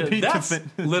 social to media, beat the that's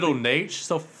fin- little Nate,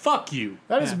 so fuck you.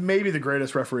 That is Yeah. maybe the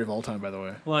greatest referee of all time, by the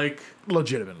way. Like,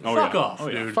 Legitimately. Oh, fuck yeah. off, Oh,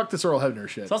 yeah. dude. Fuck this Earl Hebner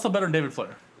shit. It's also better than David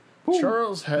Flair.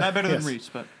 Charles Not better yes. than Reese,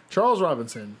 but Charles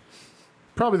Robinson,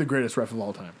 probably the greatest ref of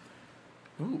all time.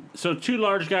 So 2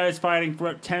 large guys fighting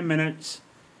for 10 minutes.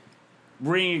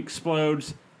 Ring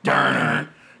explodes. Yeah,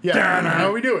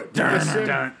 how we do it. Listen,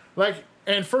 dun. like,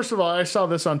 and first of all, I saw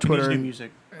this on Twitter. new And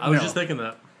music. I was No. just thinking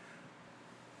that.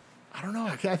 I don't know.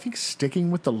 I think sticking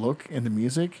with the look and the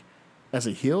music as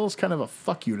a heel is kind of a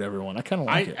fuck you to everyone. I kind of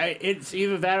like it. It's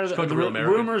either that or called the the Real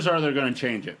American. rumors are they're going to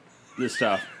change it. This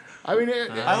stuff. I mean,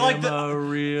 I like I'm a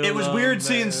real It was weird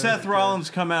seeing American. Seth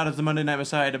Rollins come out as the Monday Night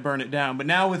Messiah to burn it down, but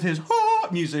now with his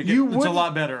music, it's a wouldn't-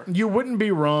 lot better. You wouldn't be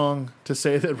wrong to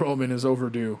say that Roman is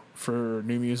overdue for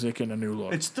new music and a new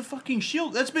look. It's the fucking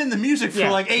Shield. That's been the music for Yeah,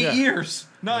 like 8 yeah. years,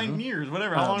 9 years,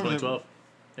 whatever. How long was it? 2012.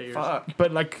 8 years. Fuck.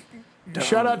 But like,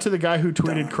 shout out to the guy who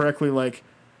tweeted correctly, like,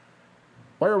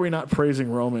 why are we not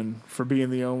praising Roman for being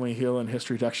the only heel in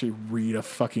history to actually read a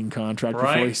fucking contract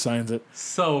before he Right? signs it?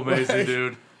 So amazing,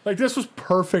 dude. Like, this was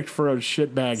perfect for a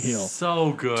shitbag heel.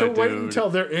 So good, To dude. wait until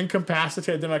they're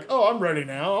incapacitated, they're like, oh, I'm ready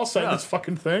now. I'll sign Yeah. this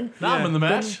fucking thing. now I'm in the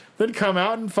match. Then come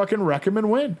out and fucking wreck him and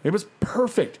win. It was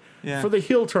perfect Yeah. for the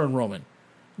heel turn Roman.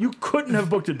 You couldn't have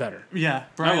booked it better. Yeah,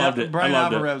 loved it. Brian I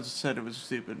loved it. Alvarez said it was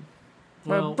stupid.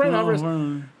 Well, Brian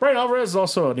Alvarez is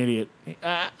also an idiot.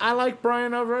 I like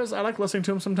Brian Alvarez. I like listening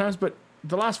to him sometimes, but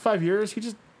the last 5 years,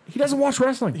 he doesn't watch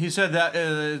wrestling. He said that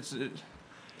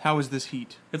how is this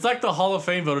heat? it's like the Hall of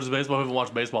Fame voters of baseball who haven't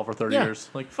watched baseball for 30 Yeah. years.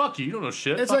 Like, fuck you. You don't know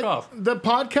shit. It's Fuck like off. the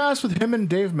podcasts with him and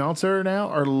Dave Meltzer now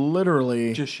are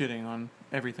literally, Just shitting on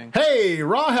everything. hey,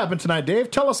 Raw happened tonight, Dave.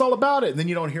 Tell us all about it. And then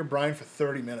you don't hear Brian for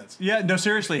 30 minutes. Yeah, no,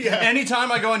 seriously. Yeah.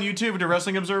 Anytime I go on YouTube to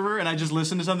Wrestling Observer and I just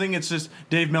listen to something, it's just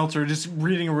Dave Meltzer just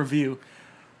reading a review.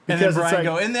 And Because then it's Brian like-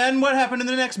 go, and then what happened in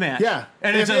the next match? Yeah.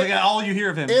 And it's If like it- all you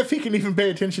hear of him. If he can even pay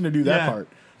attention to do that Yeah. part.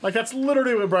 Like, that's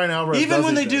literally what Brian Alvarez Even does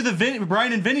when they these do days. the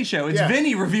Brian and Vinny show, it's Yeah.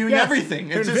 Vinny reviewing Yeah. everything.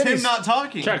 It's And just Vinny's- him not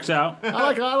talking. Checks out.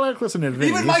 I like listening to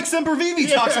Vinny. Even Mike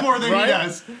Sempervive talks more than right? he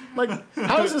does. Like,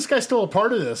 how is this guy still a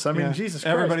part of this? I mean, Jesus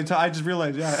Christ. Everybody, I just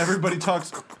realized, everybody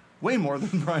talks way more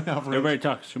than Brian Alvarez. Everybody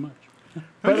talks too much.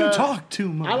 But, you talk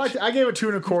too much. I gave it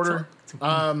 2.25.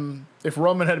 If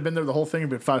Roman had been there, the whole thing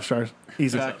would be 5 stars.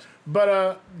 Easy. Facts.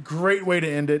 But great way to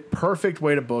end it. Perfect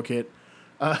way to book it.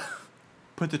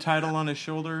 Put the title on his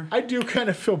shoulder. I do kind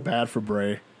of feel bad for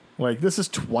Bray. Like, this is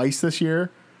twice this year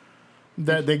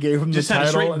that they gave him Just the had a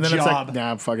title, straight and then it's job. like,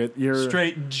 nah, fuck it. You're.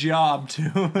 Straight job,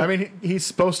 too. I mean, he's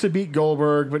supposed to beat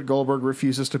Goldberg, but Goldberg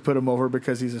refuses to put him over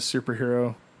because he's a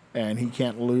superhero and he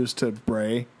can't lose to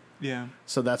Bray. Yeah.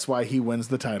 So that's why he wins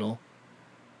the title.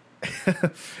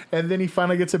 And then he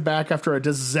finally gets it back after a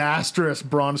disastrous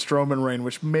Braun Strowman reign,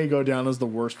 which may go down as the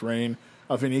worst reign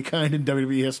of any kind in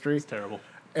WWE history. It's terrible.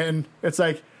 And it's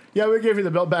like, yeah, we gave you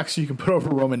the belt back so you can put over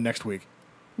Roman next week.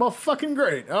 Well, fucking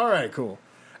great. All right, cool.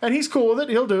 And he's cool with it.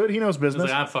 He'll do it. He knows It's business.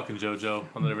 like, I'm fucking JoJo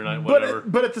on every night, whatever.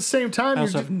 But at the same time, I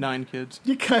also you have 9 kids.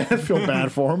 kind of feel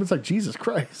bad for him. It's like, Jesus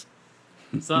Christ.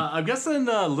 So I'm guessing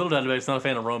Little Database not a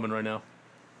fan of Roman right now.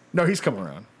 No, he's coming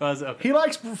around. Okay. He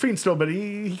likes Fiend still, but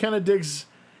he kind of digs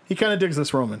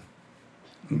this Roman.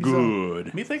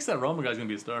 Good. Me thinks that Roman guy's gonna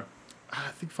be a star. I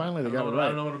think finally they I got don't it know, I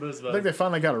right. don't know what it is, I but think they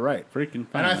finally got it right. Freaking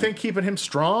And I think keeping him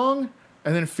strong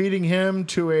and then feeding him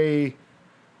to a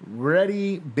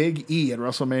ready Big E at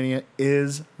WrestleMania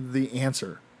is the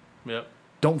answer. yep.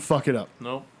 Don't fuck it up.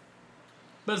 Nope.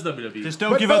 But it's WWE. Just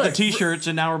don't But- give but out the like- T-shirts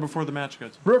an hour before the match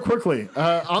goes. Real quickly,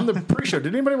 on the pre-show,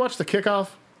 did anybody watch the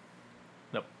kickoff?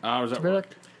 nope. I was at work.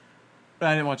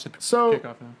 I didn't watch the So-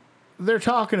 kickoff now. They're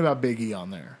talking about Big E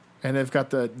on there, and they've got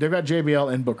JBL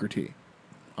and Booker T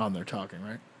on there talking,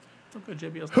 right? Okay,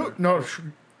 JBL's Who? better. No,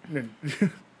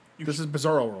 this is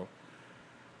Bizarro World.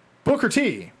 Booker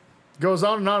T goes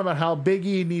on and on about how Big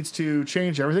E needs to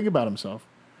change everything about himself.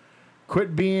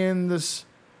 Quit being this,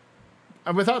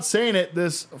 without saying it,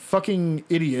 this fucking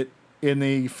idiot in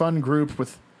the fun group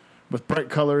with bright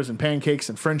colors and pancakes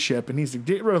and friendship, and needs to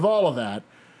get rid of all of that.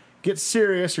 Get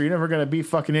serious, or you're never going to be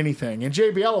fucking anything. And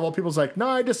JBL, of all people's like, no,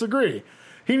 I disagree.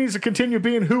 He needs to continue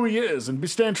being who he is and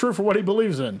stand true for what he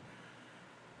believes in.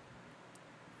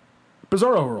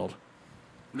 Bizarro World.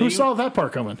 Who saw that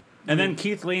part coming? And then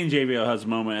Keith Lee and JBL has a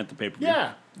moment at the pay-per-view.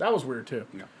 Yeah, that was weird too.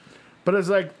 Yeah. But it's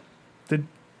like, did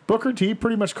Booker T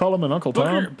pretty much call him an Uncle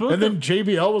Tom? Booker- And then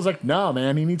JBL was like, nah,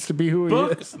 man, he needs to be who he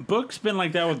is. Book's been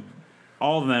like that with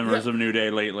all the members of New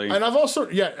Day lately. And I've also,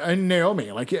 and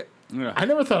Naomi, like, Yeah. I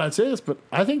never thought I'd say this, but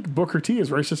I think Booker T is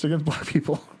racist against black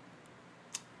people.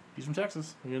 He's from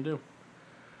Texas. What are you gonna do?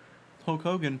 Hulk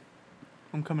Hogan,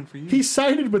 I'm coming for you. He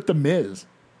sided with The Miz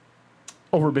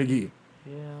over Big E.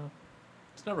 Yeah.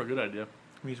 It's never a good idea.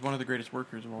 He's one of the greatest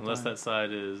workers of all Unless time. that side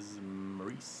is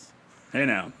Maurice. Hey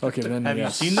now. Okay, then Have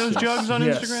yes. you seen those jugs on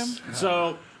Yes. Instagram?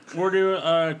 So we're doing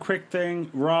a quick thing.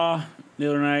 Raw the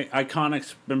other night.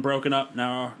 Iconic's been broken up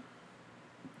now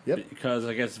Yep. because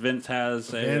I guess Vince has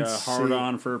a Vince, hard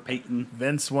on for Peyton.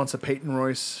 Vince wants a Peyton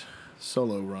Royce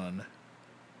solo run.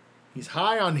 He's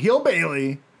high on heel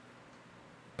Bailey,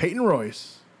 Peyton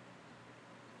Royce.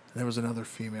 And there was another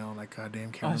female, and I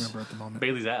goddamn can't remember at the moment.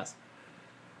 Bailey's ass.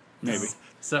 Maybe.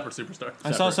 Separate superstar.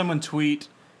 I saw someone tweet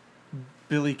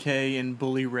Billy Kay in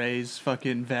Bully Ray's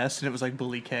fucking vest, and it was like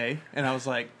Bully Kay, and I was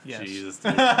like, yes, Jesus,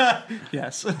 dude.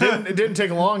 yes. It didn't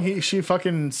take long. She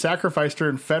fucking sacrificed her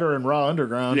and fed her in Raw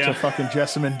Underground Yeah. to fucking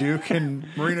Jessamine Duke and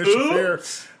Marina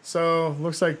Shafir. So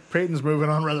looks like Peyton's moving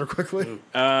on rather quickly.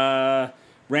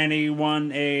 Randy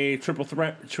won a triple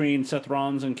threat between Seth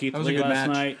Rollins and Keith That was a Lee good last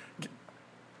match.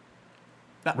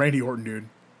 night. Randy Orton, dude.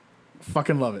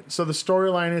 Fucking love it. So the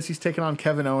storyline is he's taking on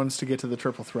Kevin Owens to get to the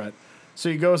triple threat. So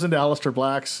he goes into Aleister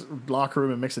Black's locker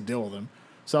room and makes a deal with him.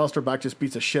 So Aleister Black just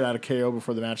beats the shit out of KO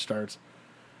before the match starts.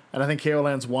 And I think KO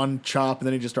lands one chop and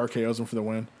then he just RKOs him for the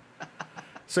win.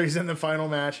 So he's in the final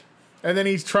match. And then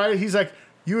he's like,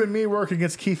 you and me work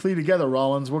against Keith Lee together,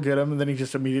 Rollins. We'll get him. And then he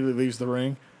just immediately leaves the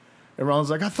ring. And Rollins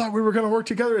is like, I thought we were going to work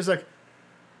together. He's like,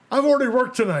 I've already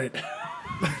worked tonight.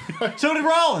 So did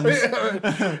Rollins.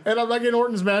 And I'm like, in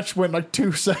Orton's match went like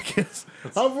 2 seconds.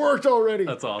 I've worked already.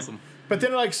 That's awesome. But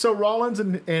then, like, so Rollins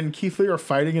and Keith Lee are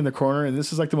fighting in the corner, and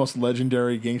this is like the most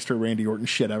legendary gangster Randy Orton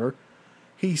shit ever.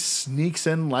 He sneaks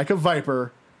in like a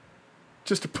viper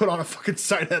just to put on a fucking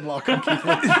side headlock on Keith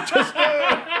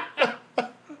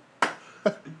Lee.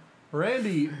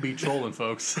 Randy be trolling,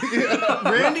 folks.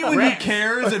 Randy, when he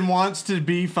cares and wants to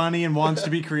be funny and wants to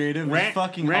be creative, is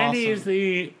fucking Randy awesome. is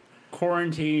the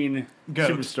quarantine Goat.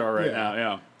 superstar right Yeah. now.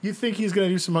 Yeah. You think he's going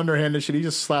to do some underhanded shit, he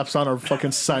just slaps on a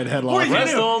fucking side headlock. What is he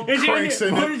Wrestled, gonna do? cranks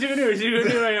in What it. is he gonna do? Is he gonna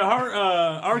do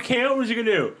a RKO? What is he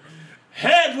gonna do?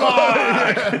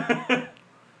 Headlock.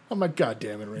 I'm like, God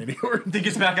damn it, Randy Orton. He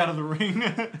gets back out of the ring.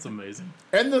 It's amazing.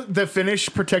 And the finish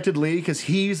protected Lee because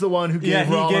he's the one who gave Yeah,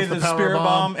 he Rollins gave the the power spirit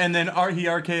bomb. bomb, and then he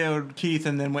RKO'd Keith,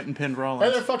 and then went and pinned Rollins.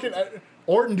 And then fucking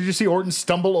Orton, did you see Orton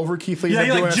stumble over Keith Lee? yeah, he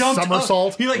doing like a jumped.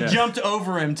 somersault. He jumped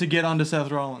over him to get onto Seth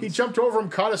Rollins. He jumped over him,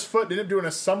 caught his foot, ended up doing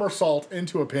a somersault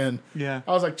into a pin. Yeah.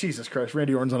 I was like, Jesus Christ,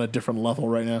 Randy Orton's on a different level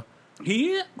right now.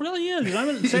 He really is. I've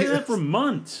been saying that for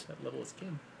months. That level is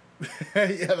Kim.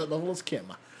 Yeah, that level is Kim.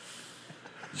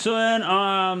 So then,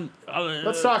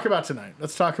 Let's talk about tonight.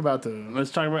 Let's talk about the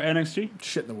let's talk about NXT.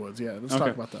 shit in the woods. Yeah, let's Okay.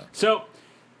 talk about that. So,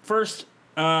 first,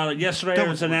 yesterday That it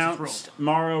was was announced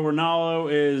Mauro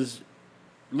Ranallo is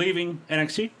leaving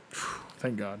NXT.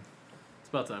 Thank God. It's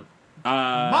about time.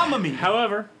 Mamma mia.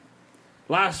 However,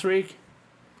 last week,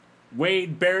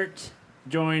 Wade Barrett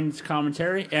joins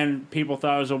commentary, and people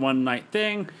thought it was a one-night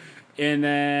thing. And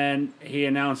then he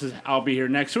announces, I'll be here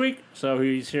next week. So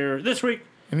he's here this week.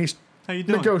 And he's How you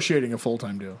doing? negotiating a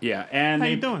full-time deal. Yeah. And How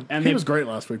they, you doing? And He they, was great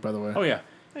last week, by the way. Oh, yeah.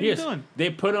 How He you is. doing? They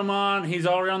put him on. He's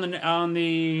already on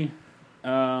the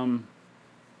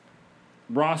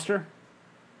roster.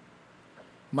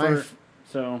 My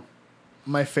So,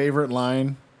 my favorite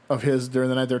line of his during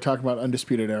the night, they were talking about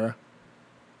Undisputed Era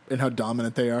and how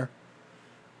dominant they are.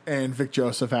 And Vic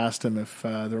Joseph asked him if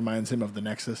that reminds him of the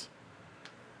Nexus.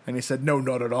 And he said, no,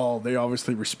 not at all. They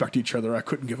obviously respect each other. I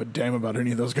couldn't give a damn about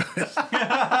any of those guys.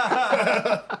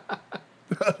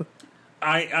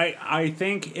 I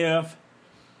think if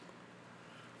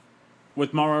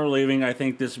with Mauro leaving, I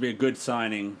think this would be a good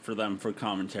signing for them for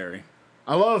commentary.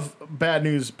 I love Bad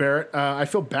News Barrett. I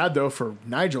feel bad, though, for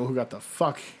Nigel, who got the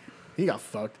fuck. He got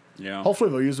fucked. Yeah. Hopefully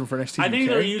they'll use him for next I think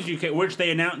UK. they'll use UK, which they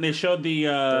announced. They showed the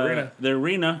arena. The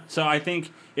arena. So I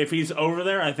think if he's over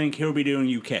there, I think he'll be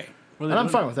doing UK. And I'm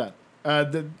fine with that.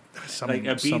 Some Like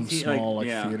a some BT small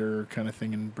yeah. theater kind of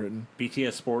thing in Britain.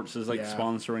 BTS Sports is Yeah.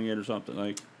 sponsoring it or something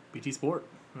like. BT Sport.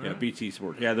 Yeah, BT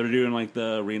Sports. Yeah, they're doing like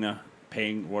the arena,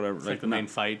 paying whatever. It's like the main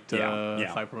fight,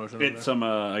 fight promotion. over It's some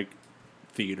like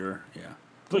theater. Yeah,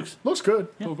 looks. Looks good.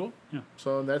 there. Cool, cool.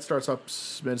 So that starts up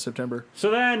mid-September. So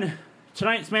then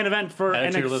tonight's main event for Add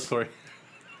it to your NXT. list, Corey.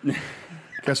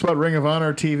 Guess what? Ring of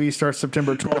Honor TV starts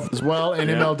September 12th as well, and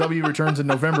MLW returns in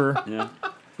November. Yeah.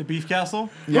 The Beef Castle.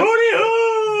 Yep.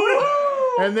 Hooty-hoo!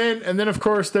 And then of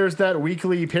course there's that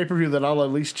weekly pay-per-view that I'll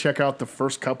at least check out the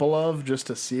first couple of just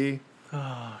to see.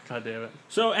 Oh, God damn it.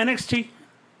 So NXT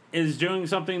is doing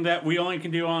something that we only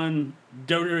can do on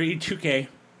WWE 2K,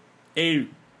 a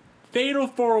fatal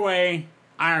 4-way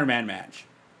Iron Man match.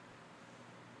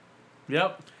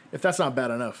 Yep. If that's not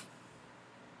bad enough,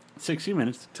 60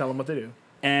 minutes. tell them what they do.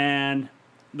 And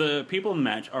the people in the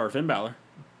match are Finn Balor.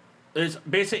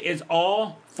 It's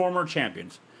all former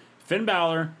champions. Finn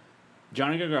Balor,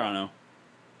 Johnny Gargano,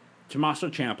 Tommaso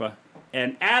Ciampa,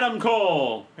 and Adam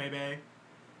Cole. Baby.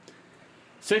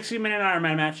 60-minute Iron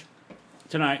Man match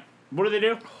tonight. What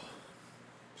do?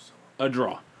 A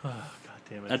draw. God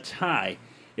damn A it. tie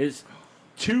is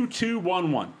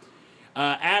 2-2-1-1.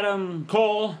 Adam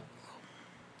Cole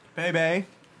Baby.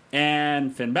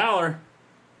 and Finn Balor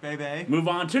Baby. move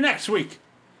on to next week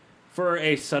for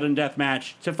a sudden death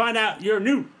match to find out your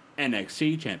new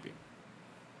NXT champion.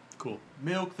 Cool.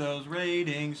 Milk those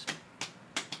ratings.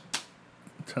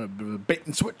 Kind of do a bait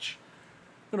and switch.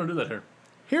 We don't do that here.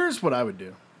 Here's what I would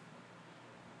do.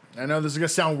 I know this is going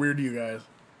to sound weird to you guys.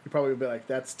 You probably would be like,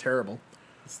 that's terrible.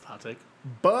 That's the hot take.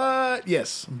 But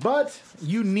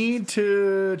you need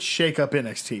to shake up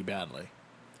NXT badly.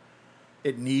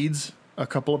 It needs a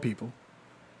couple of people.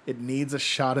 It needs a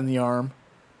shot in the arm.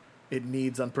 It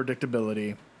needs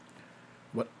unpredictability.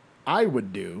 What I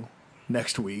would do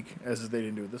next week, as they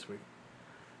didn't do it this week,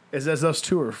 is as those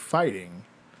two are fighting,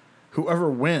 whoever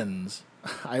wins,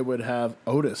 I would have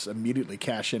Otis immediately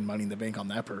cash in Money in the Bank on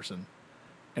that person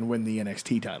and win the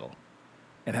NXT title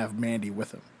and have Mandy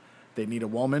with him. They need a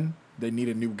woman. They need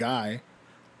a new guy.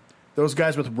 Those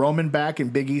guys with Roman back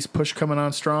and Big E's push coming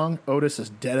on strong, Otis is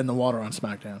dead in the water on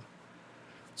SmackDown.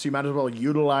 So you might as well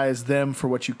utilize them for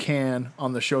what you can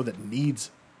on the show that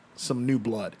needs some new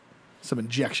blood, some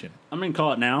injection. I'm going to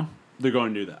call it now. They're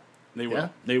going to do that. They will. Yeah?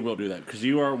 They will do that because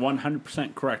you are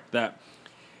 100% correct that,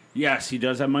 yes, he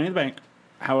does have Money in the Bank.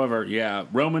 However, yeah,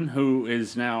 Roman, who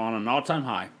is now on an all-time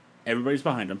high, everybody's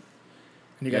behind him.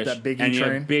 And you got that Big E and you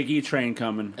train. have Big E train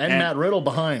coming. And Matt Riddle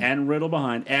behind. And Riddle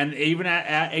behind. And even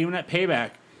at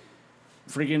Payback,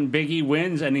 freaking Big E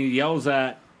wins and he yells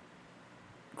at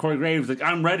Corey Graves like,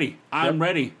 "I'm ready. I'm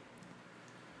ready."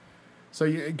 So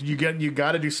you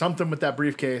got to do something with that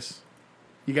briefcase.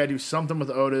 You got to do something with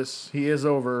Otis. He is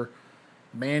over.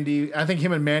 Mandy, I think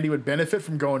him and Mandy would benefit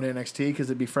from going to NXT because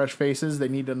it'd be fresh faces. They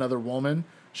need another woman.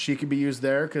 She could be used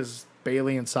there because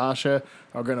Bayley and Sasha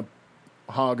are going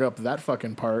to hog up that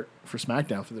fucking part for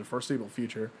SmackDown for the foreseeable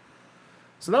future.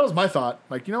 So that was my thought.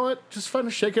 Like, you know what? Just fun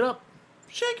to shake it up.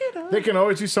 Shake it up. They can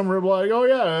always do some rib like, oh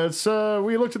yeah, it's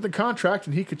we looked at the contract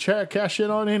and he could cash in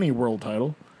on any world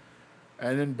title,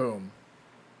 and then boom.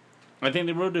 I think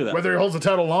they will do that. Whether he holds the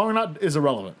title long or not is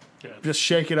irrelevant. Yeah. Just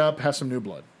shake it up, have some new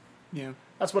blood. Yeah,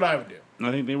 That's what I would do.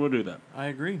 I think they will do that. I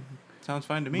agree. Sounds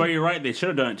fine to me. But you're right. They should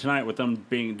have done it tonight with them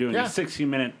doing Yeah. a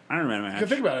 60-minute Iron Man match. You can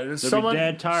think about it. It's They'll someone, be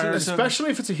dead tired.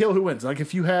 especially if it's a heel who wins. Like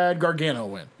if you had Gargano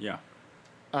win. Yeah.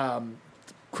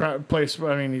 Place,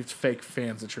 I mean, it's fake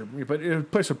fans that you're, but a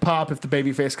place would pop if the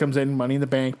babyface comes in, Money in the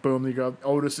Bank, boom, you go,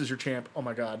 Otis is your champ. Oh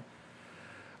my God.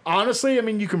 Honestly, I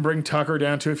mean, you can bring Tucker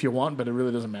down too if you want, but it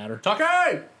really doesn't matter. Tucker!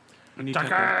 I need to-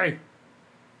 Tucker!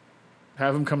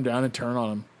 Have him come down and turn on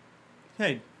him.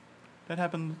 Hey, that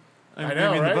happened. I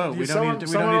know, in right? the boat. We don't Someone- need to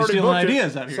someone already steal booked it.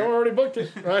 ideas out here. Someone already booked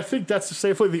it. I think that's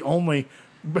safely the only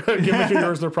gimmick of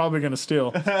yours they're probably going to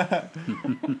steal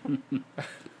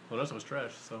Well, that was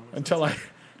trash. So until I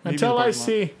Maybe until the I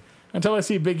parking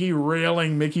see Big E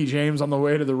railing Mickey James on the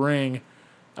way to the ring.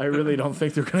 I really don't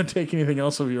think they're going to take anything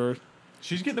else of yours.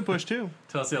 She's getting a push too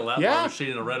tell us a lap Yeah. machine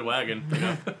in a red wagon. You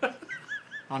know?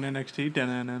 on NXT.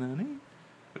 Da-na-na-na-na.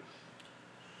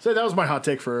 So that was my hot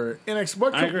take for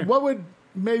NXT. I agree. What would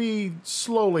maybe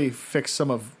slowly fix some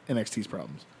of NXT's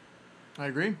problems? I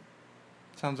agree.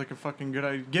 Sounds like a fucking good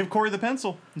idea. Give Corey the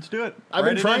pencil. Let's do it. I've Write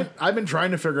been it trying. in. I've been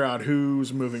trying to figure out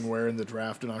who's moving where in the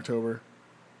draft in October,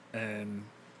 and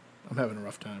I'm having a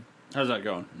rough time. How's that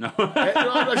going? No.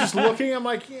 I was just looking. I'm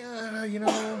like, yeah, you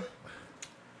know.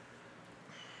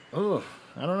 Oh,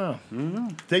 I don't know.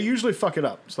 They usually fuck it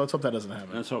up, so let's hope that doesn't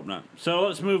happen. Let's hope not. So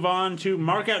let's move on to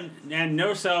Markout and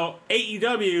No Sell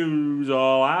AEW's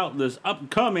All Out this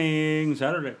upcoming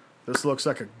Saturday. This looks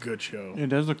like a good show. It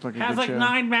does look like a Has good like show.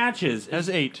 9 matches. Has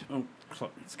 8. Oh,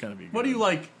 cl- It's gonna be. Good. What do you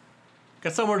like?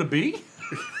 Got somewhere to be?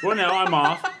 well, no, I'm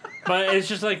off. But it's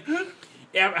just like,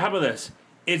 yeah, how about this?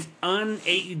 It's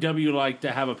un-AEW like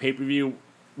to have a pay-per-view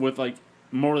with like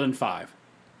more than 5.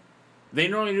 They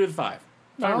normally do it with 5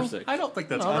 or No, 6. I don't think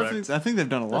that's No, correct. I think they've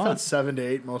done a I've had lot. 7 to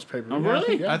 8 most pay per view. Oh,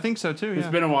 really? Yeah. I think so too. It's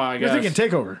Yeah. been a while, I You're guess.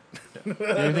 thinking takeover.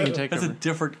 I think you take That's a over.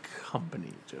 different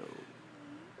company, Joe.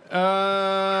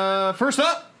 First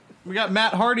up, we got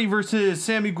Matt Hardy versus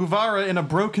Sammy Guevara in a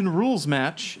Broken Rules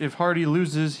match. If Hardy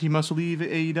loses, he must leave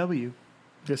AEW.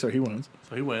 Yeah, so he wins.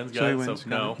 So he wins. So Got he it. wins, So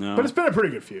got no. it. No. But it's been a pretty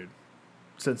good feud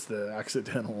since the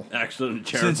accidental. Excellent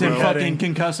Since Jericho. him fucking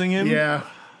concussing him. Yeah,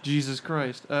 Jesus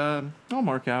Christ. I'll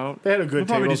mark out. they had a good We'll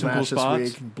probably do tables some cool match this spots.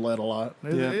 week. And bled a lot.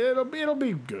 Yeah. It'll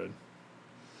be good.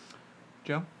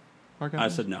 Joe? Mark out. I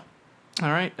said no. All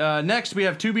right. Next, we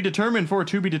have To Be Determined for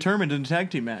To Be Determined in a tag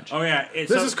team match. Oh yeah,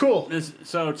 This is cool.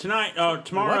 So tonight,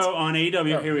 tomorrow What? on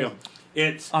AEW. Oh, here we yeah. go.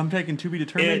 It's I'm taking To Be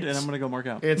Determined, and It's- I'm going to go mark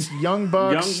out. It's Young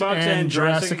Bucks, Young Bucks and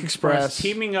Jurassic Express.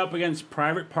 teaming up against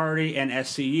Private Party and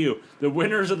SCU. The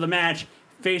winners of the match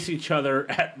face each other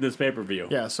at this pay-per-view.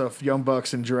 Yeah, so if Young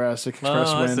Bucks and Jurassic Express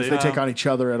I wins, see. they take on each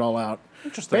other at All Out.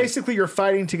 Interesting. Basically, you're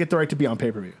fighting to get the right to be on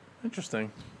pay-per-view.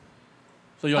 Interesting.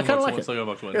 So Young I kinda Bucks like win. it. So Young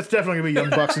Bucks win. It's definitely gonna be Young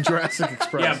Bucks and Jurassic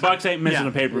Express. Yeah, Bucks ain't missing Yeah.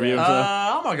 a pay-per-view. Yeah. So.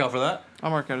 I'll mark out for that.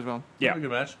 I'll mark out as well. Yeah. Good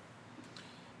match.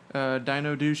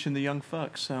 Dino Douche and the Young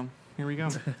Fucks. So here we go.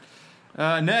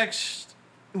 Next,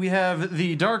 we have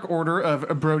the Dark Order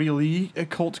of Brody Lee,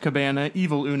 Colt Cabana,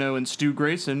 Evil Uno, and Stu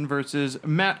Grayson versus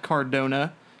Matt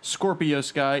Cardona, Scorpio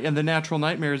Sky, and the Natural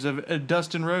Nightmares of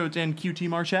Dustin Rhodes and QT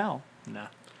Marshall. Nah.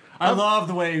 I love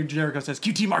the way Jericho says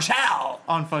QT Marshall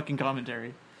on fucking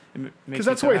commentary. Because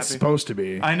that's the way it's supposed to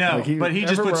be. I know, Like, but he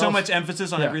just everywhere puts so else- much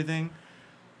emphasis on Yeah. everything.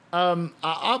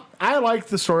 I like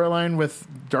the storyline with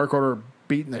Dark Order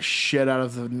beating the shit out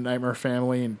of the Nightmare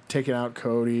family and taking out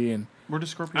Cody, and Where does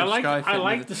Scorpio I like Sky I fit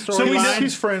like into the this? storyline. So we know-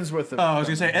 he's friends with them. Oh, I was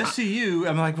gonna say SCU.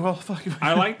 I'm like, well, fuck.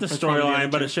 I like the That's probably the storyline, other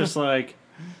but two. it's just like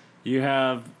you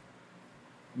have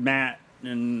Matt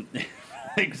and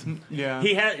like, Yeah.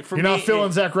 he had for You're me. not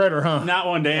feeling Zack Ryder, huh? Not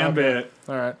one damn bit.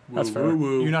 All right, that's fair.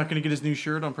 Woo-woo. You're not gonna get his new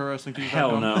shirt on Pro Wrestling TV.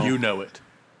 Hell no. You know it.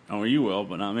 Oh, you will,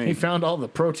 but not me. He found all the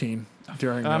protein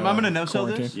during. I'm gonna no-sell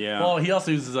quarantine. this. Yeah. Well, he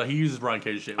also uses Brian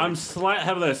Cage shit. I'm how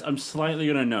about this? I'm slightly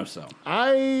gonna know so.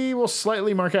 I will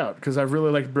slightly mark out because I've really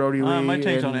liked Brody Lee. My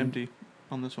tank's on and- empty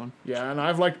on this one. Yeah, and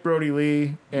I've liked Brody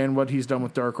Lee and what he's done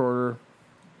with Dark Order,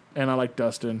 and I like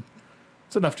Dustin.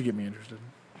 It's enough to get me interested.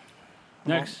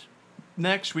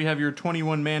 Next, we have your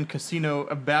 21-man Casino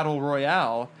Battle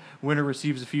Royale. Winner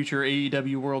receives a future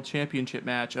AEW World Championship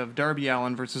match of Darby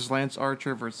Allin versus Lance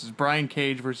Archer versus Brian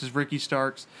Cage versus Ricky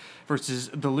Starks versus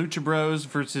the Lucha Bros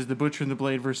versus the Butcher and the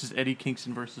Blade versus Eddie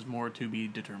Kingston versus more to be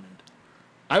determined.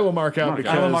 I will mark out Mark out.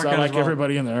 because I will mark I out like as well.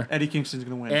 everybody in there. Eddie Kingston's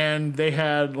going to win. And they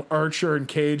had Archer and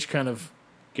Cage kind of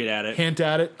Get at it. hint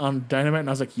at it on Dynamite, and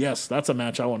I was like, yes, that's a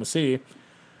match I want to see.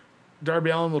 Darby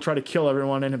Allin will try to kill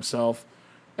everyone and himself,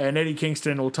 and Eddie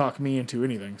Kingston will talk me into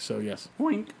anything, so yes.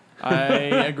 Wink. I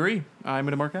agree. I'm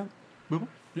going to mark out. Booba.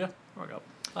 Yeah, mark out.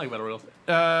 I like Battle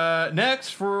Royals.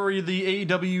 Next, for the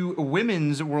AEW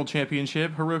Women's World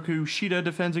Championship, Hiroku Shida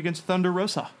defends against Thunder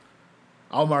Rosa.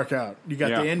 I'll mark out. You got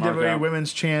Yeah, the mark NWA out.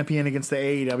 Women's Champion against the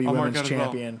AEW I'll mark Women's out as well.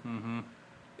 Champion.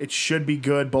 It should be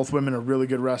good. Both women are really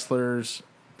good wrestlers.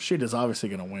 Shida's obviously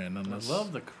going to win. I Unless,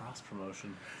 love the cross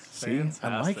promotion. see,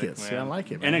 I like it. See, I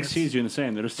like it. man. NXT's doing the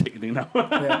same. They're just taking it out.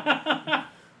 Yeah.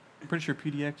 I'm pretty sure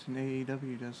PDX and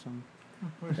AEW does some.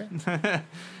 Okay.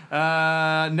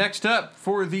 Next up,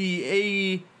 for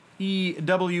the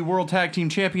AEW World Tag Team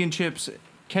Championships,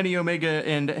 Kenny Omega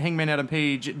and Hangman Adam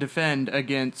Page defend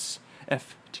against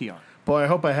FTR. Boy, I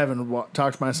hope I haven't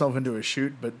talked myself into a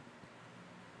shoot, but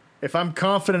if I'm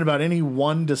confident about any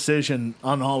one decision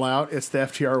on All Out, it's the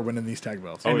FTR winning these tag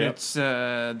belts. And yeah. it's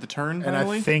the turn, And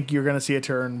finally. I think you're going to see a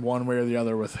turn one way or the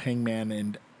other with Hangman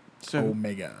and So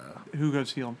Omega. who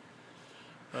goes heel?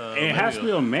 It has to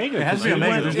be Omega. It has to be 'cause he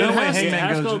Omega. went- There's it no way has- Hangman It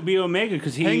has goes- to be Omega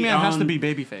because he Hangman has to on- be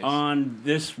babyface. on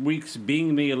this week's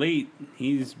Being the Elite.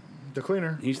 He's The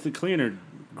cleaner. the cleaner.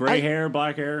 Gray hair,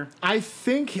 black hair. I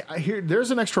think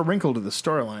there's an extra wrinkle to the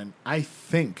storyline. I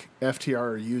think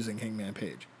FTR are using Hangman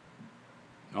Page.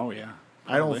 Oh yeah.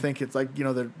 I don't Probably. think it's like,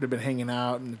 they've been hanging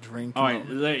out and drinking. Oh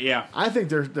yeah. I think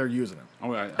they're using him.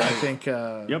 Oh, I think.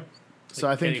 Yep. So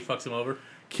I Kenny think fucks him over.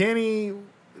 Kenny.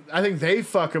 I think they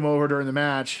fuck him over during the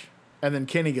match, and then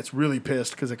Kenny gets really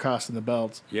pissed because it cost him the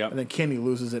belts. Yep. And then Kenny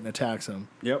loses it and attacks him.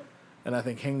 Yep. And I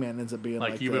think Hangman ends up being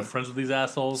Like, like you've the been friends with these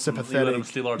assholes. You let sympathetic. them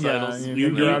steal our Yeah, titles. yeah.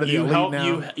 You You're out of the elite help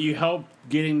now.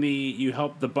 you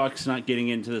help the Bucks not getting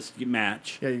into this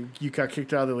match. Yeah, you got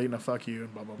kicked out of the elite, and fuck you,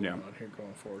 and blah blah blah. Yeah. blah here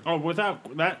going forward. Oh,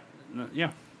 without that,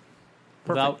 yeah.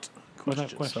 Without Without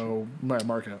question. question. So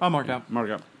mark out. I'll mark out. Mark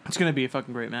up. It's going to be a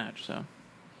fucking great match. So,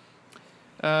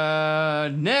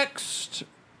 next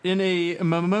in a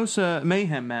Mimosa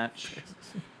Mayhem match,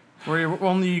 where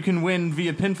only you can win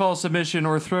via pinfall submission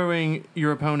or throwing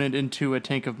your opponent into a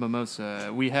tank of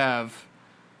mimosa, we have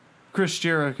Chris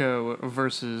Jericho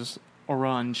versus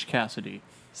Orange Cassidy.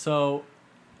 So,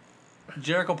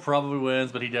 Jericho probably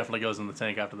wins, but he definitely goes in the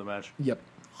tank after the match. Yep.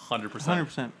 100%.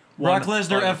 100%. Brock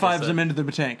Lesnar 100%. F5s him into the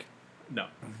tank. No.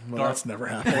 Well, that's never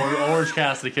happened. Orange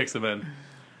Cassidy kicks him in.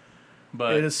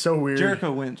 But It is so weird.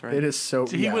 Jericho wins, right? It is so.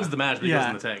 he yeah. wins the match, but he Yeah. goes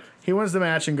in the tank. He wins the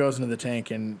match and goes into the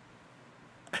tank, and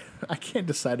I can't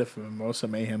decide if a Mimosa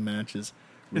Mayhem match is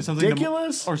It's something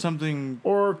ridiculous or something.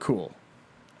 or cool.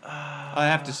 I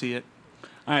have to see it.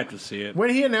 I have to see it. When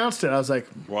he announced it, I was like,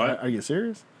 What? Are you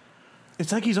serious?"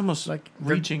 It's like he's almost Like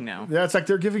reaching now. Yeah, it's like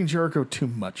they're giving Jericho too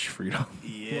much freedom.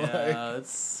 Yeah,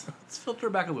 let's filter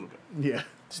it back a little bit. Yeah.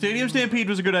 Stadium Stampede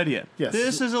was a good idea. Yes.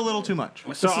 This is a little too much.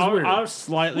 So is weird. I'll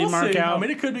slightly We'll mark see. out. I mean,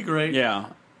 it could be great. Yeah,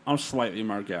 I'll slightly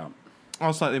mark out.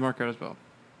 I'll slightly mark out as well.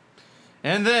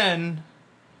 And then,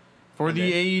 for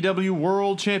the AEW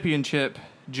World Championship,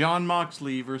 John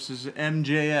Moxley versus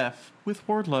MJF with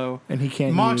Wardlow. And he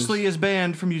can't Moxley is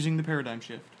banned from using the Paradigm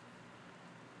Shift.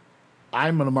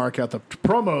 I'm going to mark out the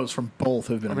promos from both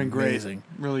have been I've been amazing.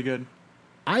 great. Really good.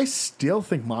 I still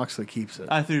think Moxley keeps it.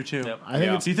 I do too. Yep. I think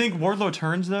Yeah. it's Do you think Wardlow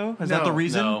turns though? Is that the No.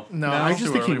 reason? No. I just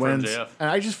Too think he early for wins. MJF. And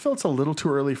I just feel it's a little too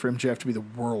early for MJF to be the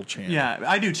world champ. Yeah,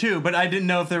 I do too. But I didn't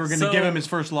know if they were going to So, give him his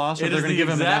first loss or It they're is going the to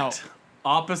give him an out. exact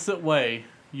opposite way.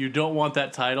 You don't want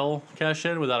that title cash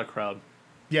in without a crowd.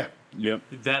 Yeah. Yep.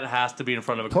 That has to be in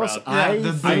front of a Plus, crowd. I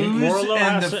the think- booze Wardlow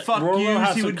and has the to, fuck Wardlow yous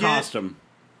has he to would cost get. him.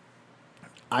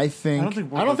 I think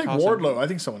I don't think cost him. Wardlow. I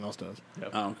think someone else does.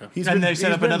 Oh, okay. And they set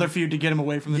he's up been- another feud to get him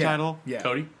away from the yeah, title. Yeah.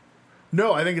 Cody?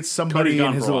 No, I think it's Cody's somebody gone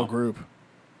in his for a little while. group.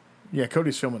 Yeah,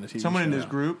 Cody's filming a TV Someone show. in his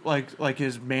group, like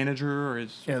his manager or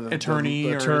his Yeah, the attorney,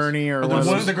 the or attorney his, or or one of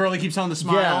the, those- the girl he keeps on the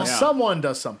smile. Yeah, Yeah. someone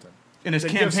does something. In his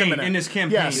That gives him campaign. an In out. his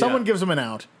campaign. Yeah, someone Yeah. gives him an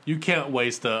out. You can't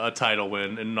waste a title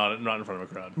win and not in front of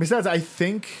a crowd. Besides, I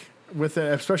think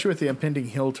especially with the impending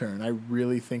heel turn, I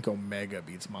really think Omega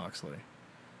beats Moxley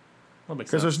That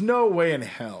makes because sense. there's no way in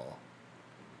hell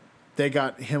they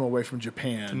got him away from To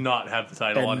Japan not have the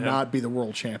title on and him. not be the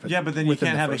world champion. Yeah, but then you within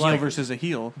can't the have a first heel week. versus a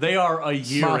heel. They are a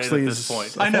year Moxley in at is- this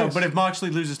point. I know, Face. but if Moxley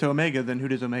loses to Omega, then who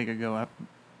does Omega go up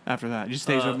after that? He just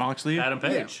stays with Moxley. Adam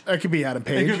Page. It could be Adam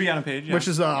Page. It could be Adam Page, yeah. which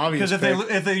is the obvious. Because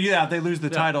if they lose the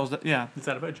titles, yeah. It's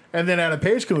Adam Page. and then Adam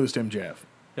Page can lose to MJF.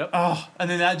 Oh, and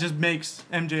then that just makes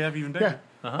MJF even bigger.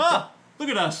 Yeah. Ah, look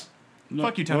at us.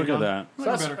 Fuck you, Tony Look at Khan. that.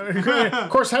 Look So better. of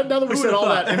course, now that we said all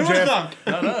that, Who would've MJF. thunk?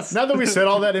 Not us. Now that we said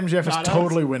all that, MJF is Not us.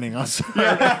 totally winning us.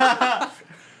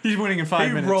 He's winning in 5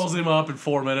 He minutes. rolls him up in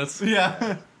 4 minutes.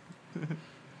 Yeah.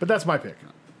 But that's my pick.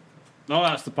 Oh,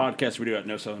 that's the podcast we do at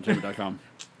NoSellingTV.com.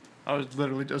 I was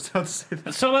literally just about to say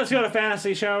that. So let's go to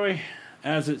fantasy, shall we?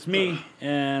 As it's me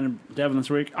and Devin this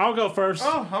week. I'll go first.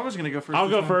 Oh, I was going to go first. I'll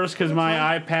this go time. first because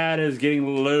my iPad is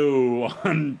getting low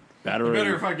on battery. You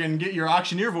better fucking get your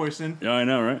auctioneer voice in. Yeah, I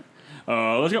know, right?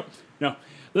 Let's go. No,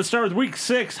 let's start with week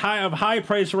 6 of High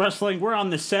Praise Wrestling. We're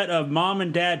on the set of Mom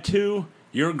and Dad 2.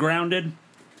 You're grounded.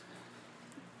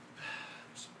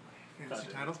 Fantasy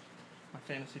title? My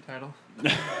fantasy title.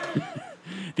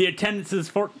 The attendance is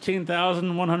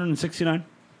 14,169.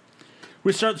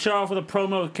 We start the show off with a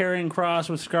promo of Karrion Kross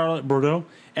with Scarlett Bordeaux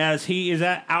as he is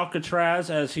at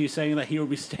Alcatraz, as he's saying that he will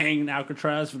be staying in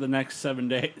Alcatraz for the next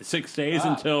 6 days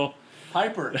until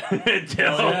Piper.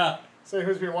 until. Oh, yeah. Say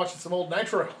who's been watching some old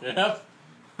Nitro. Yep.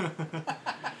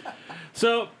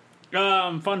 So,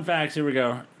 fun facts. Here we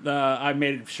go. I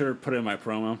made sure to put in my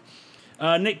promo.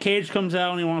 Nick Cage comes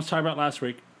out and he wants to talk about last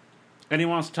week, and he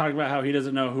wants to talk about how he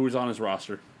doesn't know who's on his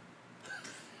roster.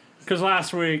 Because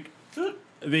last week,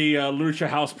 the Lucha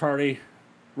House Party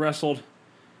wrestled.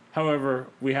 However,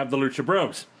 we have the Lucha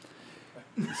Bros.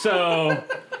 So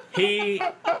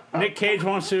Nick Cage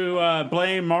wants to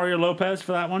blame Mario Lopez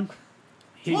for that one.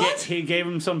 He gave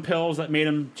him some pills that made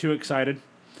him too excited,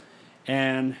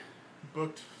 and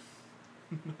Booked.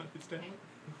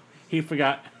 he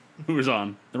forgot who was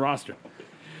on the roster.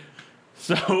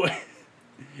 So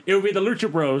it would be the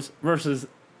Lucha Bros versus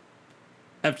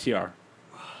FTR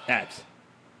at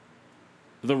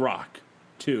The Rock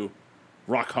 2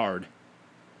 Rock Hard.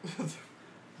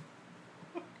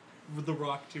 With the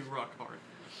Rock to Rock Hard.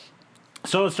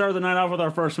 So let's start the night off with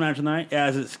our first match of the night,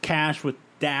 as it's Cash with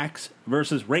Dax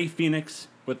versus Ray Phoenix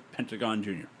with Pentagon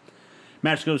Jr.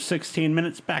 Match goes 16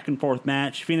 minutes, back and forth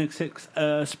match. Phoenix hits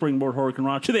springboard Hurricane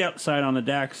Raw to the outside on the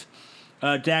Dax.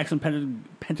 Dax and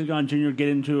Pentagon Jr. get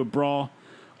into a brawl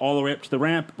all the way up to the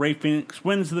ramp. Ray Phoenix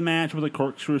wins the match with a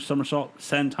corkscrew somersault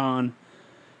senton.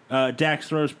 Dax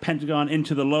throws Pentagon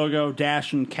into the logo.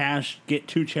 Dash and Cash get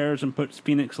 2 chairs and puts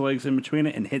Phoenix legs in between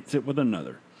it and hits it with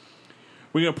another.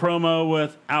 We get a promo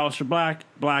with Aleister Black.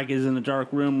 Black is in the dark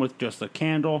room with just a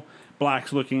candle.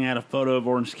 Black's looking at a photo of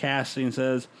Orange Cassidy and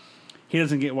says he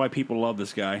doesn't get why people love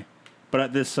this guy. But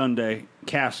at this Sunday,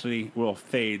 Cassidy will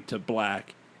fade to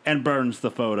black and burns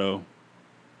the photo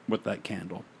with that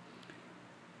candle.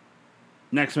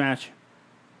 Next match,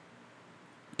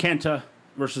 Kenta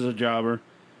versus a jobber.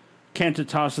 Kenta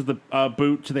tosses the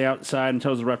boot to the outside and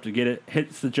tells the ref to get it.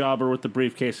 Hits the jobber with the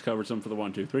briefcase, covers him for the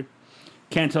 1, 2, 3.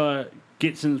 Kenta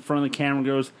gets in front of the camera and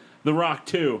goes, The Rock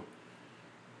 2.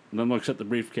 And then looks at the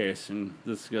briefcase and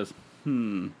this goes,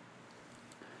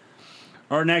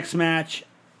 Our next match,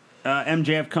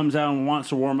 MJF comes out and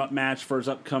wants a warm-up match for his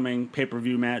upcoming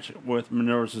pay-per-view match with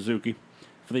Minoru Suzuki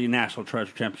for the National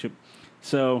Treasure Championship.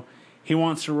 So he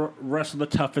wants to wrestle the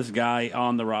toughest guy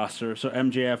on the roster. So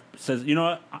MJF says, you know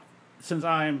what? Since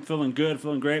I'm feeling good,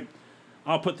 feeling great,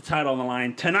 I'll put the title on the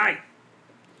line tonight.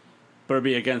 But it'll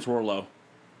be against Wardlow.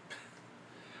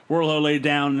 Wardlow laid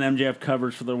down and MJF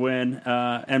covers for the win.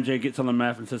 MJ gets on the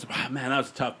mat and says, wow, man, that was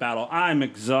a tough battle. I'm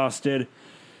exhausted.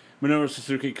 Minoru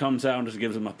Suzuki comes out and just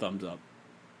gives him a thumbs up.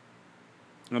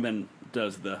 And then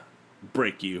does the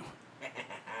break you.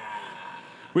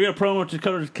 We got a promo with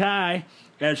Dakota Kai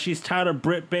as she's tired of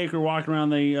Britt Baker walking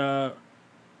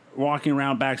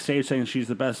around backstage saying she's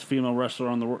the best female wrestler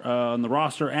on the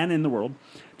roster and in the world.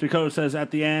 Dakota says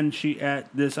at the end, at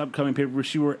this upcoming pay-per-view,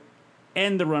 she will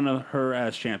end the run of her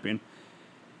as champion,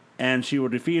 and she will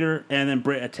defeat her, and then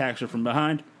Britt attacks her from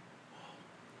behind.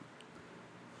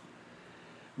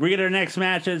 We get our next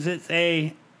match as it's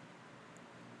a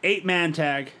 8-man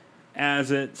tag,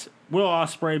 as it's Will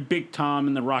Ospreay, Big Tom,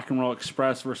 and the Rock and Roll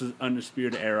Express versus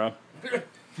Undisputed Era.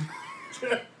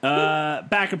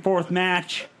 Back and forth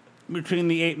match between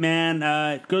the 8-man.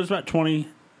 It goes about 20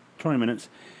 minutes.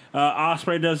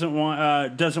 Ospreay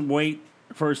doesn't wait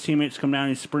for his teammates to come down.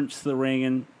 He sprints to the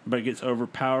ring, but gets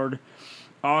overpowered.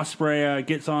 Ospreay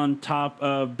gets on top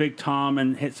of Big Tom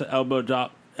and hits an elbow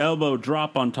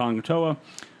drop on Tonga Toa.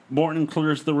 Morton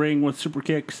clears the ring with super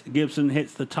kicks. Gibson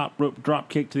hits the top rope drop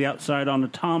kick to the outside on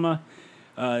Tama.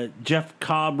 Jeff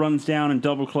Cobb runs down and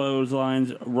double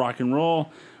clotheslines Rock and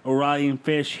Roll. O'Reilly and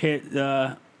Fish hit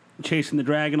Chasing the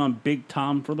Dragon on Big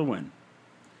Tom for the win.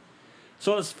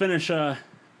 So let's finish High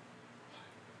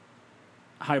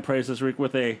Praise this week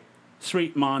with a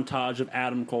sweet montage of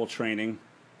Adam Cole training.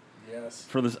 Yes.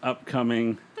 For this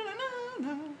upcoming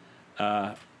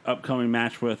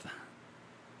match with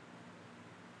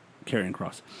Karrion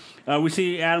Kross. We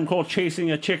see Adam Cole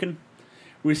chasing a chicken.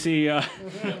 We see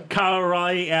Kyle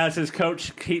O'Reilly as his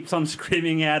coach keeps on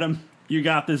screaming at him, "You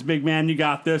got this, big man! You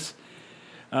got this!"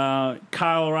 Kyle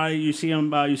O'Reilly, you see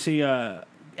him. You see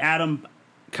Adam,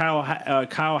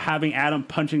 Kyle having Adam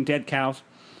punching dead cows.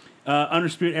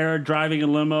 Undisputed Era driving a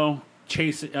limo,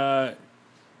 chasing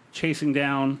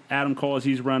down Adam Cole as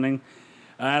he's running.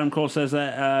 Adam Cole says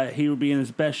that he will be in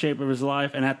his best shape of his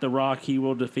life, and at The Rock, he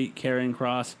will defeat Karrion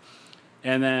Kross.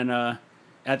 And then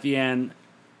at the end,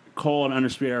 Cole and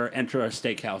Undisputed Era enter a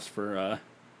steakhouse for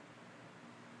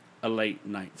a late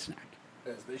night snack.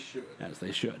 As they should. As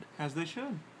they should. As they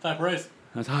should. High praise.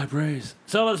 That's high praise.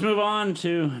 So let's move on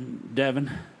to Devin.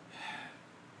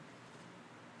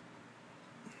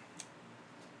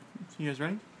 You guys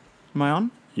ready? Am I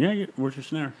on? Yeah, where's your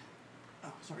snare?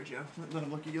 Oh, sorry, Joe. Let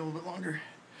him look at you a little bit longer.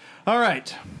 All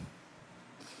right.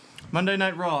 Monday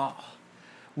Night Raw,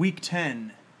 Week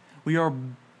 10. We are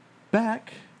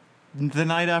back the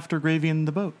night after Gravy in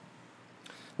the Boat.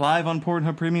 Live on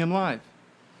Pornhub Premium Live.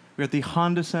 We're at the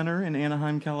Honda Center in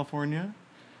Anaheim, California.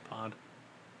 Pod.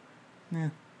 Yeah,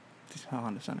 it's a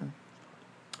Honda Center.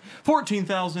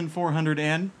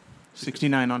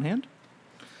 14,469 on hand.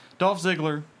 Dolph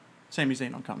Ziggler, Sami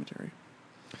Zayn on commentary.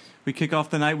 We kick off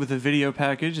the night with a video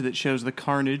package that shows the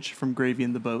carnage from Gravy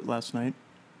in the Boat last night.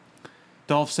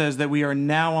 Dolph says that we are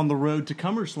now on the road to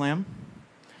SummerSlam,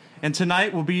 and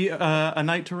tonight will be a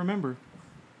night to remember.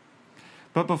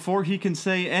 But before he can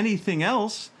say anything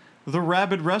else, the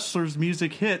Rabid Wrestlers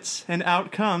music hits, and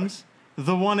out comes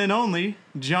the one and only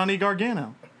Johnny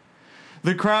Gargano.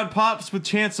 The crowd pops with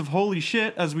chants of holy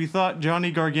shit as we thought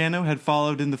Johnny Gargano had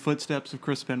followed in the footsteps of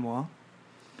Chris Benoit.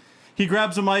 He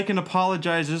grabs a mic and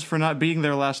apologizes for not being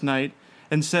there last night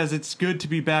and says it's good to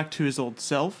be back to his old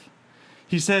self.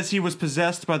 He says he was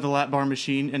possessed by the lap bar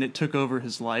machine and it took over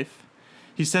his life.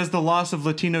 He says the loss of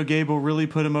Latino Gable really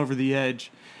put him over the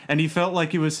edge, and he felt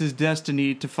like it was his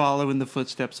destiny to follow in the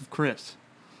footsteps of Chris.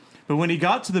 But when he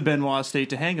got to the Benoit estate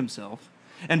to hang himself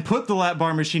and put the lap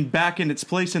bar machine back in its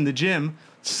place in the gym,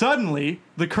 suddenly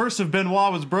the curse of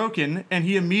Benoit was broken and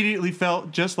he immediately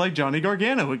felt just like Johnny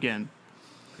Gargano again.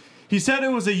 He said it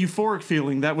was a euphoric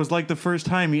feeling that was like the first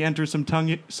time he entered some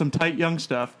tight young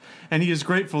stuff, and he is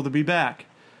grateful to be back.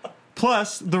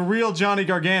 Plus, the real Johnny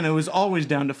Gargano is always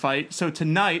down to fight, so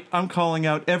tonight I'm calling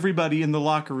out everybody in the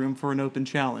locker room for an open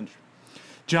challenge.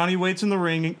 Johnny waits in the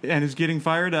ring and is getting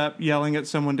fired up, yelling at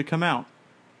someone to come out.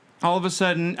 All of a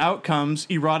sudden, out comes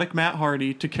erotic Matt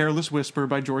Hardy to Careless Whisper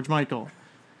by George Michael.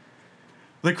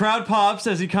 The crowd pops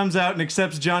as he comes out and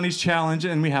accepts Johnny's challenge,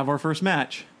 and we have our first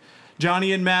match.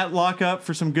 Johnny and Matt lock up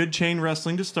for some good chain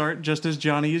wrestling to start, just as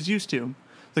Johnny is used to.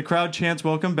 The crowd chants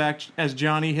welcome back as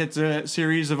Johnny hits a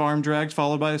series of arm drags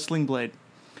followed by a sling blade.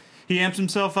 He amps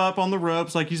himself up on the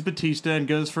ropes like he's Batista and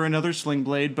goes for another sling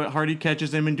blade, but Hardy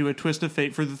catches him into a twist of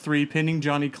fate for the three, pinning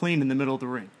Johnny clean in the middle of the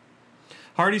ring.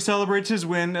 Hardy celebrates his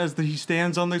win as he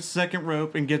stands on the second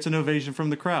rope and gets an ovation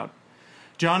from the crowd.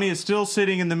 Johnny is still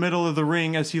sitting in the middle of the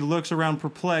ring as he looks around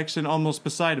perplexed and almost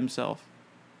beside himself.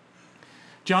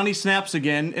 Johnny snaps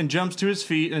again and jumps to his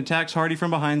feet and attacks Hardy from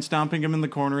behind, stomping him in the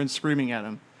corner and screaming at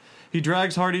him. He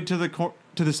drags Hardy to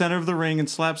the center of the ring and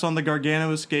slaps on the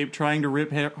Gargano escape, trying to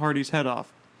rip Hardy's head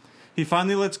off. He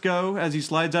finally lets go as he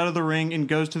slides out of the ring and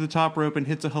goes to the top rope and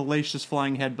hits a hellacious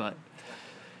flying headbutt.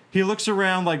 He looks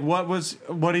around like what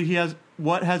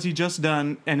has he just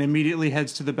done, and immediately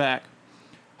heads to the back.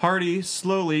 Hardy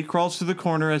slowly crawls to the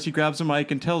corner as he grabs a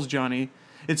mic and tells Johnny,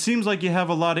 "It seems like you have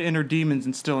a lot of inner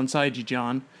demons still inside you,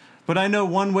 John, but I know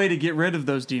one way to get rid of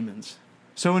those demons.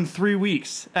 So in 3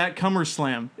 weeks, at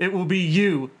CummerSlam, it will be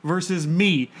you versus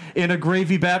me in a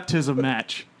gravy baptism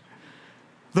match.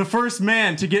 The first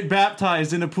man to get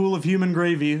baptized in a pool of human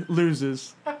gravy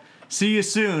loses. See you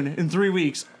soon, in 3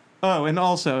 weeks. Oh, and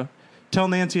also, tell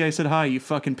Nancy I said hi, you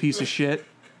fucking piece of shit."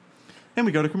 And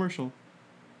we go to commercial.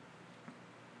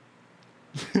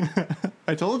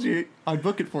 I told you I'd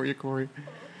book it for you, Corey.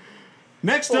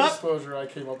 Next Full up... disclosure, I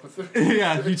came up with it.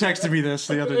 Yeah, he texted me this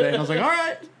the other day, and I was like, all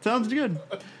right, sounds good.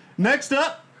 Next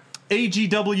up,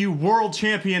 AGW World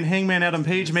Champion Hangman Adam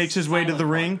Page makes his way to the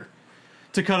ring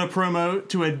to cut a promo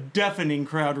to a deafening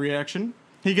crowd reaction.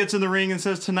 He gets in the ring and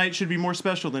says tonight should be more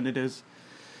special than it is.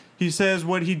 He says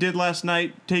what he did last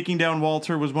night, taking down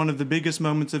Walter, was one of the biggest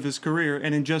moments of his career,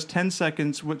 and in just 10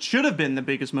 seconds, what should have been the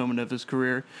biggest moment of his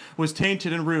career was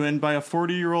tainted and ruined by a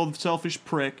 40-year-old selfish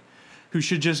prick who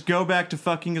should just go back to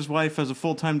fucking his wife as a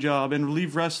full-time job and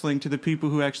leave wrestling to the people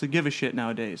who actually give a shit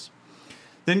nowadays.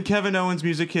 Then Kevin Owens'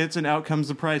 music hits, and out comes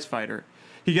the prize fighter.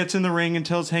 He gets in the ring and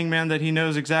tells Hangman that he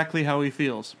knows exactly how he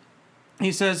feels.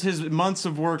 He says his months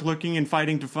of work looking and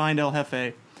fighting to find El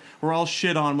Jefe were all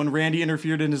shit on when Randy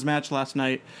interfered in his match last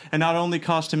night, and not only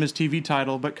cost him his TV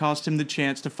title, but cost him the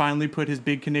chance to finally put his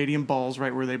big Canadian balls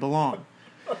right where they belong.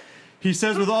 He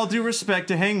says with all due respect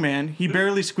to Hangman, he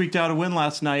barely squeaked out a win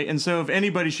last night, and so if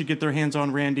anybody should get their hands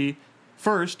on Randy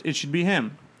first, it should be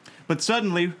him. But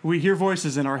suddenly, we hear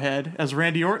voices in our head as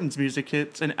Randy Orton's music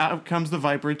hits, and out comes the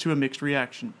Viper to a mixed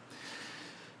reaction.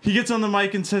 He gets on the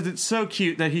mic and says it's so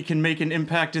cute that he can make an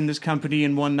impact in this company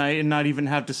in one night and not even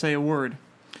have to say a word.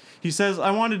 He says, I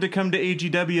wanted to come to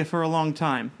AGW for a long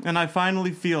time, and I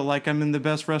finally feel like I'm in the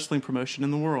best wrestling promotion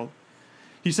in the world.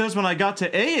 He says when I got to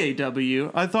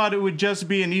AAW, I thought it would just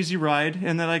be an easy ride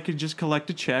and that I could just collect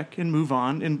a check and move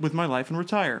on with my life and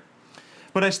retire.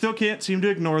 But I still can't seem to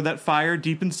ignore that fire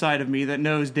deep inside of me that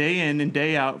knows day in and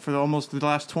day out for almost the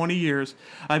last 20 years,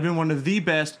 I've been one of the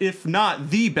best, if not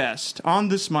the best, on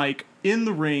this mic, in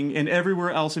the ring, and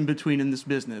everywhere else in between in this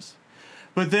business.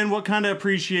 But then what kind of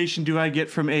appreciation do I get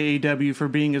from AAW for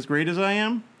being as great as I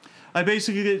am? I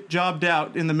basically get jobbed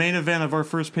out in the main event of our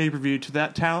first pay-per-view to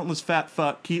that talentless fat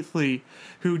fuck, Keith Lee,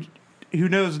 who's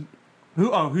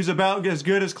about as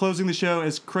good as closing the show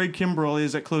as Craig Kimbrell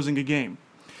is at closing a game.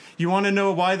 You want to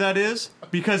know why that is?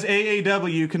 Because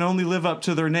AAW can only live up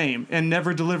to their name and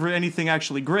never deliver anything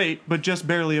actually great, but just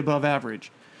barely above average.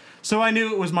 So I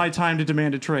knew it was my time to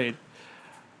demand a trade.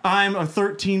 I'm a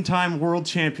 13-time world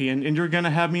champion, and you're going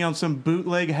to have me on some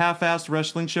bootleg half-assed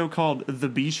wrestling show called The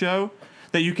B Show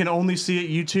that you can only see at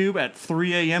YouTube at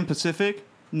 3 a.m. Pacific?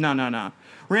 No.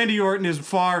 Randy Orton is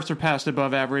far surpassed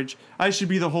above average. I should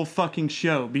be the whole fucking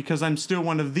show because I'm still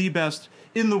one of the best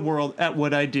in the world at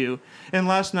what I do. And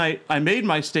last night, I made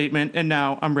my statement, and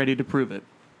now I'm ready to prove it.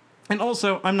 And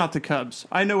also, I'm not the Cubs.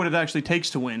 I know what it actually takes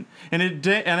to win, and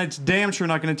it's damn sure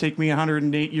not going to take me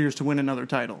 108 years to win another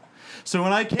title. So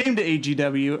when I came to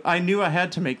AGW, I knew I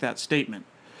had to make that statement.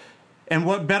 And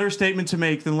what better statement to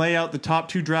make than lay out the top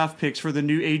 2 draft picks for the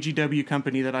new AGW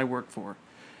company that I work for?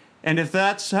 And if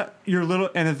that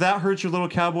hurts your little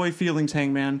cowboy feelings,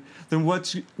 Hangman, then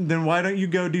why don't you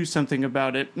go do something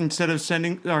about it instead of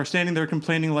standing there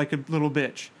complaining like a little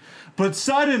bitch? But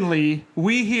suddenly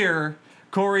we hear,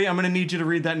 Corey, I'm going to need you to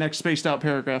read that next spaced out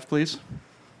paragraph, please.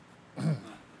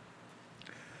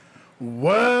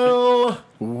 Well.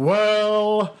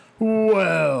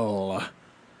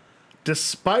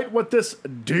 Despite what this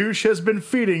douche has been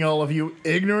feeding all of you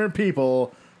ignorant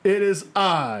people, it is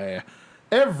I,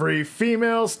 every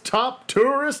female's top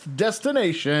tourist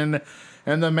destination,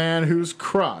 and the man whose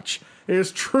crotch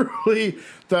is truly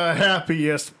the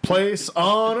happiest place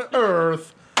on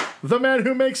earth, the man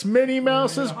who makes Minnie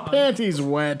Mouse's panties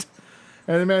wet,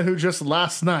 and the man who just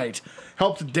last night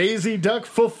helped Daisy Duck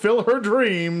fulfill her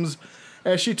dreams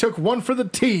as she took one for the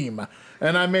team,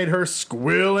 and I made her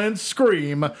squeal and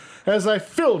scream as I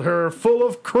filled her full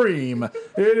of cream.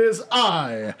 It is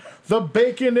I, the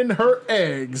bacon in her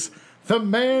eggs, the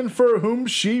man for whom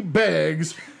she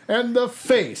begs, and the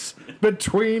face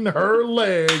between her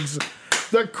legs,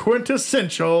 the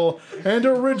quintessential and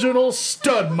original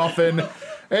stud muffin,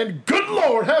 and good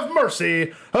Lord have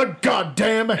mercy, a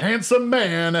goddamn handsome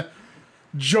man,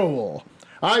 Joel.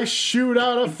 I shoot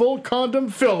out a full condom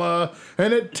filler,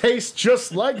 and it tastes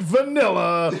just like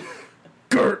vanilla.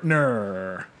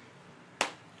 Gertner.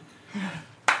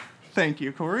 Thank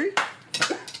you, Corey.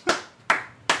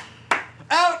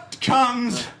 Out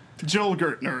comes Joel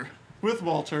Gertner with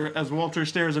Walter as Walter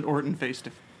stares at Orton face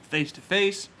to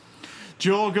face.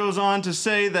 Joel goes on to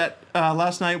say that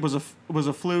last night was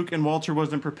a fluke and Walter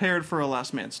wasn't prepared for a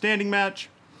last man standing match.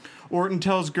 Orton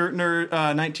tells Gertner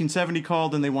 1970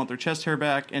 called and they want their chest hair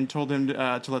back and told him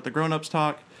to let the grown-ups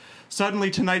talk.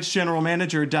 Suddenly, tonight's general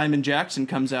manager, Diamond Jackson,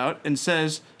 comes out and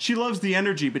says she loves the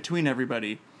energy between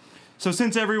everybody. So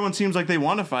since everyone seems like they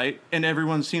want to fight, and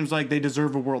everyone seems like they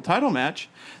deserve a world title match,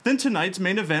 then tonight's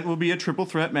main event will be a triple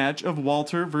threat match of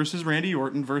Walter versus Randy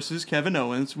Orton versus Kevin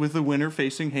Owens, with the winner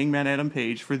facing Hangman Adam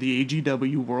Page for the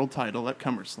AGW world title at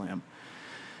SummerSlam.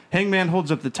 Hangman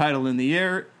holds up the title in the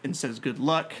air and says good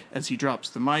luck as he drops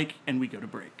the mic, and we go to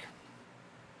break.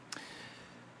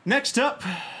 Next up,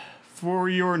 for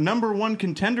your number one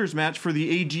contenders match for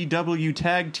the AGW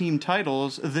tag team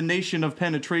titles, the Nation of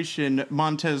Penetration,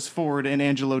 Montez Ford and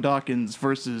Angelo Dawkins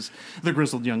versus the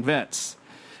Grizzled Young Vets.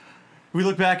 We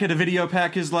look back at a video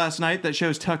package last night that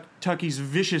shows Tucky's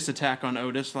vicious attack on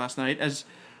Otis last night. As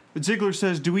Ziggler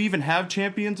says, do we even have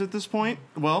champions at this point?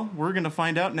 Well, we're going to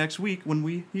find out next week when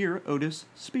we hear Otis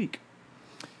speak.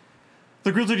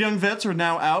 The Grizzled Young Vets are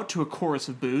now out to a chorus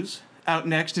of boos. Out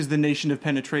next is the Nation of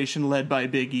Penetration, led by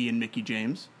Big E and Mickie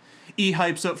James. E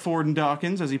hypes up Ford and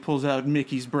Dawkins as he pulls out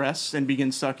Mickey's breasts and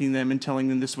begins sucking them and telling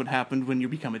them this is what happened when you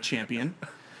become a champion.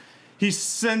 He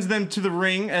sends them to the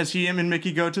ring as him and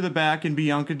Mickey go to the back and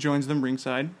Bianca joins them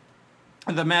ringside.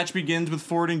 The match begins with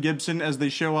Ford and Gibson as they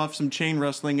show off some chain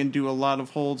wrestling and do a lot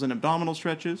of holds and abdominal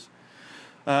stretches.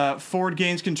 Ford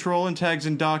gains control and tags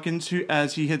in Dawkins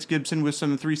as he hits Gibson with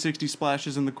some 360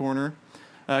 splashes in the corner.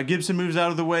 Gibson moves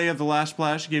out of the way of the last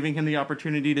splash, giving him the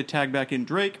opportunity to tag back in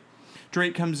Drake.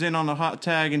 Drake comes in on a hot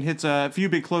tag and hits a few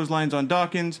big clotheslines on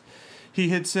Dawkins. He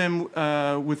hits him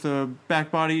with a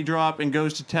back body drop and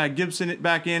goes to tag Gibson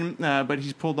back in, but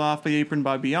he's pulled off the apron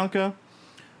by Bianca.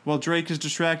 While Drake is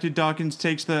distracted, Dawkins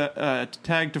takes the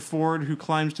tag to Ford, who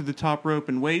climbs to the top rope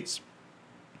and waits.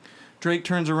 Drake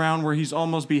turns around where he's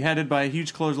almost beheaded by a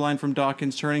huge clothesline from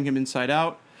Dawkins, turning him inside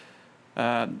out.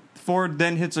 Ford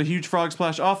then hits a huge frog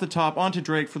splash off the top onto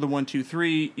Drake for the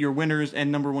 1-2-3, your winners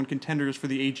and number one contenders for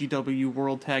the AGW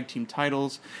World Tag Team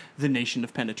titles, the Nation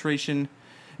of Penetration.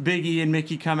 Big E and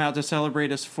Mickey come out to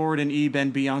celebrate as Ford and E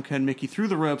bend Bianca and Mickey through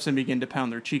the ropes and begin to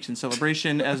pound their cheeks in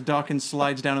celebration as Dawkins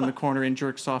slides down in the corner and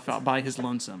jerks off out by his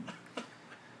lonesome.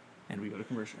 And we go to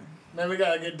commercial. Then we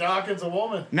gotta get Dawkins a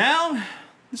woman. Now,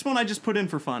 this one I just put in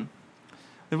for fun.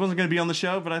 It wasn't going to be on the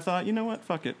show, but I thought, you know what,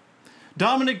 fuck it.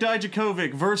 Dominik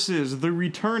Dijakovic versus the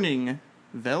returning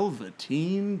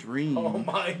Velveteen Dream. Oh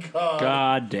my god.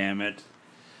 God damn it.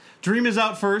 Dream is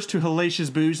out first to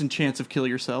hellacious boos and chants of kill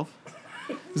yourself.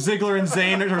 Ziggler and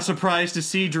Zayn are surprised to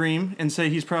see Dream and say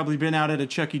he's probably been out at a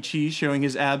Chuck E. Cheese showing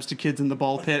his abs to kids in the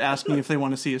ball pit, asking if they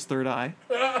want to see his third eye.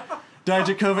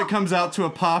 Dijakovic comes out to a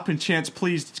pop and chants,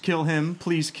 please kill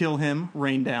him,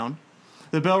 rain down.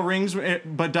 The bell rings,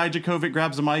 but Dijakovic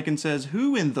grabs the mic and says,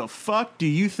 who in the fuck do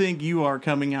you think you are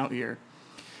coming out here?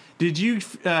 Did you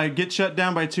get shut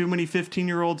down by too many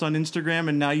 15-year-olds on Instagram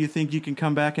and now you think you can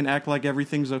come back and act like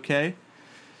everything's okay?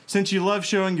 Since you love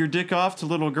showing your dick off to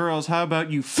little girls, how about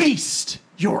you feast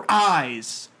your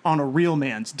eyes on a real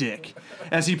man's dick?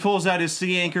 As he pulls out his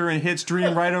sea anchor and hits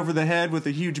Dream right over the head with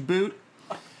a huge boot.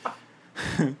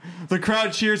 The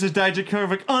crowd cheers as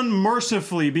Dijakovic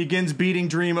unmercifully begins beating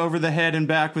Dream over the head and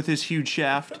back with his huge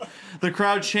shaft. The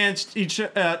crowd chants each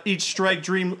strike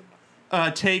Dream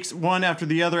takes one after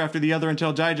the other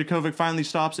until Dijakovic finally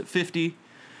stops at 50.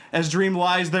 As Dream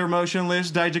lies there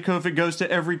motionless, Dijakovic goes to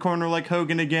every corner like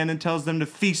Hogan again and tells them to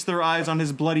feast their eyes on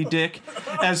his bloody dick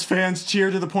as fans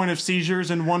cheer to the point of seizures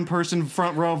and one person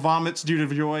front row vomits due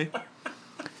to joy.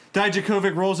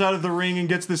 Dijakovic rolls out of the ring and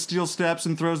gets the steel steps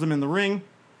and throws them in the ring.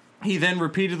 He then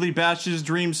repeatedly bashes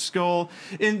Dream's skull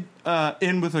in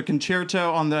with a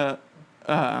concerto on the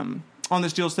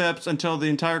steel steps until the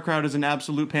entire crowd is in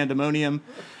absolute pandemonium.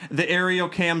 The aerial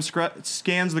cam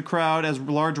scans the crowd as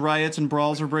large riots and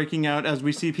brawls are breaking out as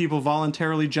we see people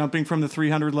voluntarily jumping from the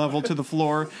 300 level to the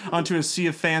floor onto a sea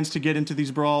of fans to get into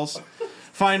these brawls.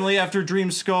 Finally, after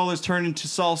Dream's skull is turned into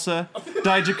salsa,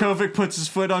 Dijakovic puts his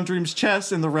foot on Dream's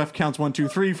chest and the ref counts 1, 2,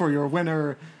 3 for your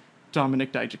winner,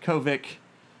 Dominik Dijakovic.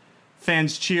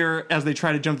 Fans cheer as they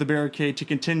try to jump the barricade to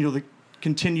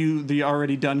continue the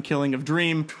already done killing of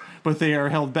Dream, but they are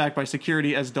held back by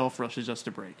security as Dolph rushes us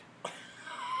to break.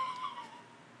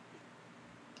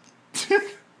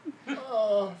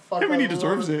 Oh, fuck. I mean, he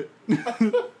deserves it.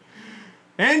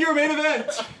 And your main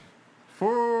event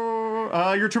for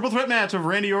your triple threat match of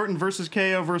Randy Orton versus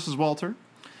KO versus Walter.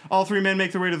 All three men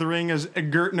make their way to the ring as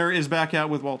Gertner is back out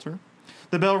with Walter.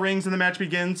 The bell rings and the match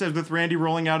begins, as with Randy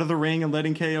rolling out of the ring and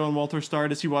letting KO and Walter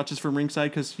start as he watches from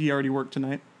ringside because he already worked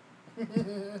tonight.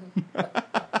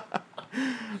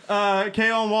 KO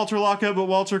and Walter lock up, but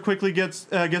Walter quickly gets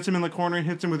him in the corner and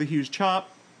hits him with a huge chop.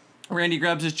 Randy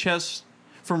grabs his chest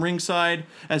from ringside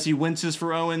as he winces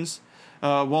for Owens.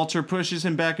 Walter pushes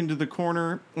him back into the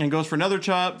corner and goes for another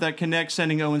chop that connects,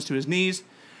 sending Owens to his knees.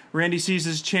 Randy sees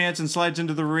his chance and slides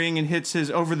into the ring and hits his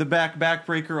over-the-back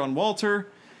backbreaker on Walter.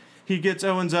 He gets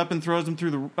Owens up and throws him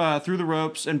through the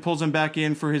ropes and pulls him back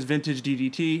in for his vintage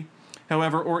DDT.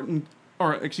 However,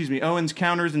 Owens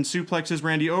counters and suplexes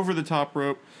Randy over the top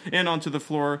rope and onto the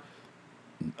floor.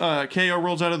 KO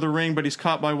rolls out of the ring, but he's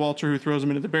caught by Walter, who throws him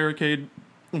into the barricade.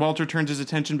 Walter turns his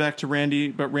attention back to Randy,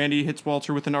 but Randy hits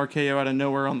Walter with an RKO out of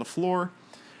nowhere on the floor.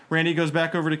 Randy goes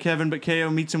back over to Kevin, but KO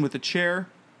meets him with a chair.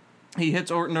 He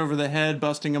hits Orton over the head,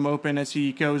 busting him open as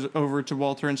he goes over to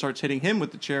Walter and starts hitting him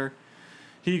with the chair.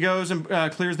 He goes and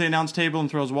clears the announce table and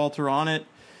throws Walter on it.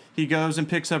 He goes and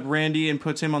picks up Randy and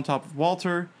puts him on top of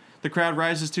Walter. The crowd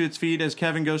rises to its feet as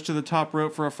Kevin goes to the top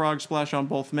rope for a frog splash on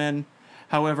both men.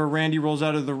 However, Randy rolls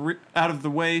out of the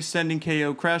way, sending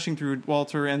KO crashing through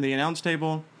Walter and the announce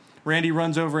table. Randy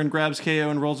runs over and grabs KO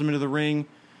and rolls him into the ring.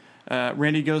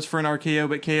 Randy goes for an RKO,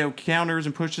 but KO counters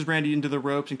and pushes Randy into the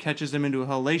ropes and catches him into a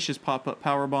hellacious pop-up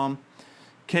powerbomb.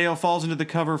 KO falls into the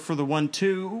cover for the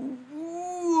 1-2,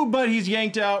 but he's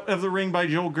yanked out of the ring by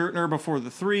Joel Gertner before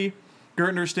the 3.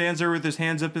 Gertner stands there with his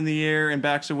hands up in the air and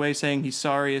backs away, saying he's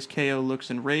sorry as KO looks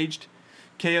enraged.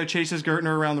 KO chases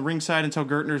Gertner around the ringside until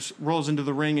Gertner rolls into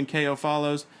the ring and KO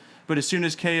follows. But as soon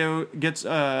as KO gets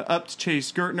up to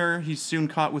chase Gertner, he's soon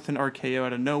caught with an RKO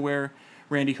out of nowhere.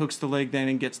 Randy hooks the leg then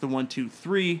and gets the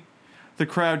 1-2-3. The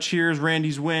crowd cheers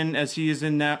Randy's win as he's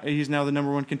now the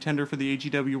number 1 contender for the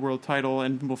AEW World Title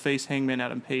and will face Hangman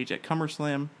Adam Page at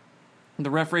SummerSlam. The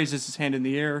ref raises his hand in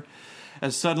the air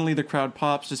as suddenly the crowd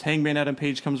pops as Hangman Adam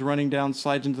Page comes running down,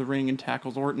 slides into the ring, and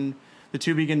tackles Orton. The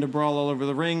two begin to brawl all over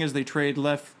the ring as they trade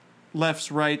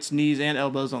lefts, rights, knees, and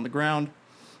elbows on the ground.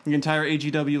 The entire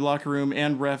AEW locker room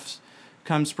and refs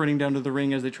come sprinting down to the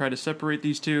ring as they try to separate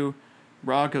these two.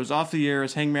 Raw goes off the air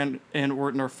as Hangman and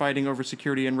Orton are fighting over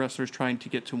security and wrestlers trying to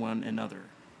get to one another.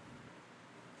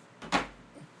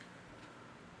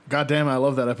 God damn, I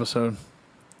love that episode.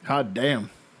 God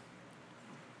damn.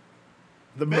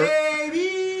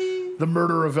 The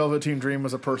murder of Velveteen Dream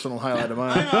was a personal highlight of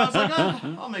mine. I know, I was like,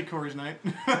 oh, I'll make Corey's night.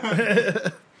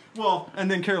 Well, and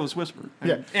then Careless Whisper.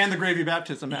 And the Gravy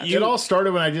Baptism match. It all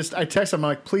started when I texted him,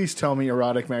 like, please tell me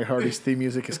Erotic Matt Hardy's theme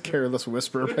music is Careless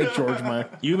Whisper by George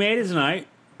Michael. You made his night,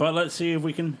 but let's see if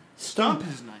we can Stump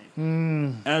his night.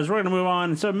 As we're going to move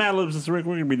on, so Mad Libs this week,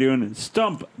 we're going to be doing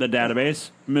Stump the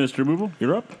Database. Mr. Booble,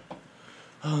 you're up.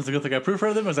 Oh, it's a good thing I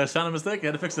proofread them because I found a mistake. I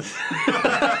had to fix it.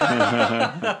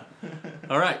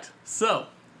 All right. So,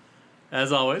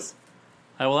 as always,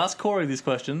 I will ask Corey these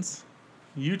questions.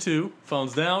 You two,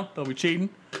 phones down. Don't be cheating.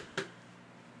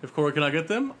 If Corey cannot get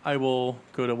them, I will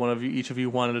go to each of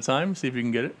you one at a time, see if you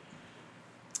can get it.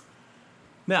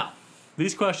 Now,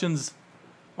 these questions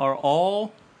are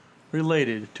all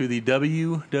related to the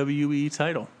WWE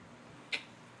title.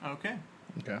 Okay.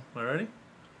 Okay. All righty?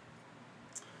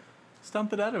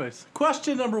 Stump the Database.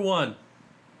 Question number 1.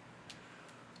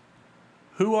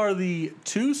 Who are the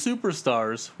 2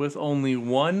 superstars with only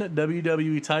one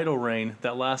WWE title reign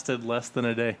that lasted less than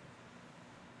a day?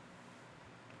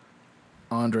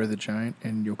 Andre the Giant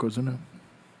and Yokozuna.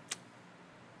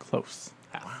 Close.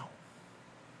 Wow.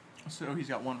 So he's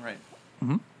got one right.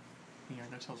 Mm-hmm. You're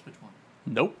going to tell us which one.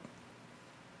 Nope.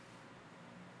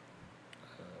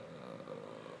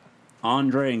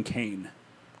 Andre and Kane.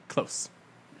 Close.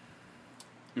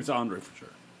 It's Andre for sure.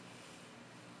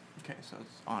 Okay, so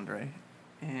it's Andre.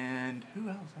 And who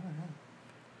else? I don't know.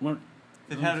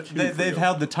 What? They've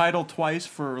held the title twice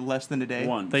for less than a day.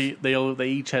 One. They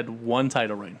each had one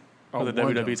title reign for the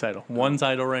one WWE title. One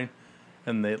title reign,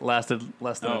 and they lasted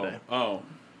less than a day. Oh.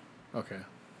 Okay.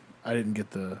 I didn't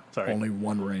get the Sorry. only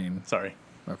one reign. Sorry.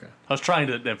 Okay. I was trying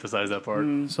to emphasize that part.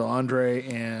 So Andre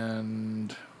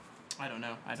and I don't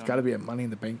know. it's got to be a Money in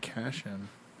the Bank cash in.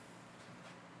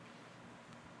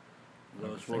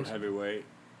 Lowest world heavyweight.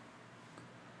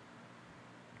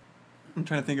 I'm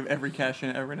trying to think of every cash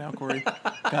in ever now, Corey.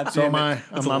 God So damn am it.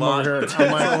 I. It's a I'm lot. over here. It's a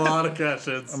lot of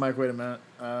cash-ins. I'm like, wait a minute.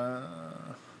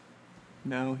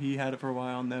 No, he had it for a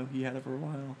while. No, he had it for a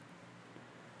while.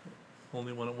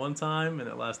 Only won it one time, and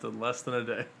it lasted less than a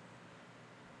day.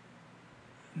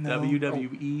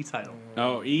 WWE title.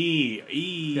 Oh, E.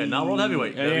 Yeah, not World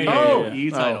Heavyweight. Yeah,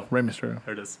 WWE title. Oh, Rey Mysterio.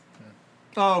 There it is.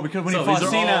 Oh, because when So he fought these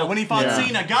are Cena, all- when he fought Yeah.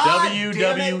 Cena, God damn it!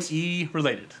 WWE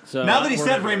related. So, Now that he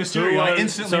said Rey Mysterio, I was-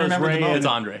 instantly so is remembered the Rey- moment. It's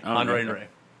Andre. Okay. Andre and Ray.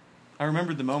 I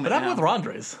remembered the moment. What happened now. with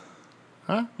Andres?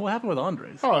 Huh? What happened with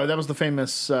Andres? Oh, that was the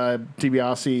famous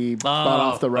DiBiase bought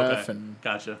off the ref, okay. and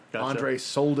Gotcha. Andre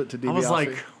sold it to DiBiase. I was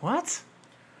like, what?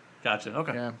 Gotcha.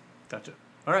 Okay. yeah. Gotcha.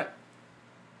 All right.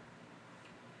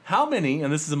 How many,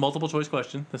 and this is a multiple choice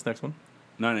question, this next one.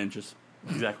 9 inches.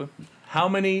 Exactly. How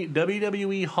many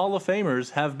WWE Hall of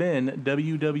Famers have been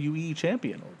WWE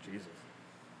champion? Oh, Jesus.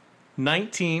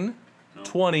 19,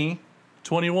 20,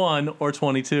 21, or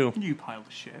 22? You pile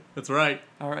of shit. That's right.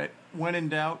 All right. When in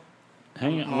doubt,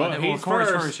 Hang on. Well, Well, well, he's Corey's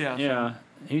first. first, yeah, so- Yeah.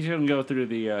 He's going to go through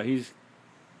the, he's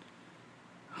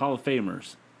Hall of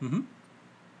Famers. Mm-hmm.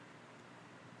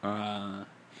 I'm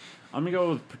going to go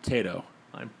with Potato.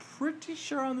 I'm pretty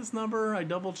sure on this number. I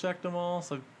double checked them all,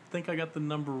 so I think I got the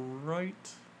number right.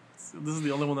 This is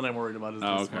the only one that I'm worried about. Is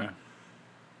Oh, this okay. one.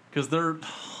 Because their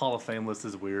Hall of Fame list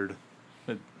is weird.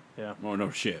 Yeah. Oh, no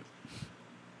shit.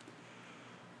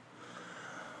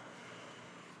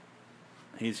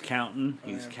 He's counting.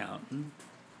 He's counting.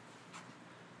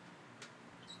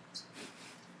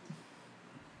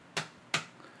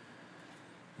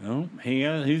 No,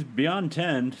 he's beyond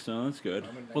 10, so that's good.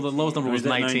 Well, the lowest number was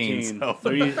He's at 19. So.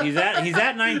 So he's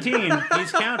at 19.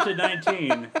 He's counted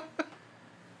 19.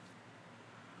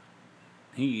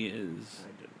 He is.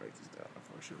 I didn't write these down.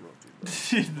 I should have wrote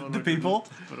these. the people.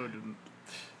 But I didn't.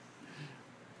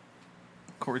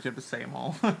 Corey's going to say them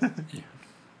all.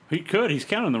 He could. He's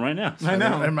counting them right now. I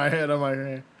know. In my head, I'm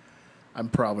like, I'm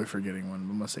probably forgetting one.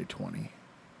 I'm gonna say 20.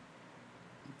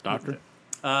 Doctor.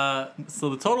 So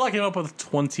the total I came up with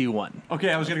 21. Okay,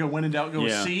 I was going to go when in doubt, go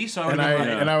with Yeah. C, so I And would I have right.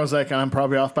 and I was like, I'm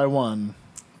probably off by one,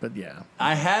 but yeah.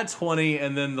 I had 20,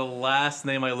 and then the last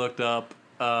name I looked up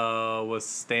was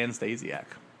Stan Stasiak,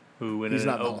 who went He's in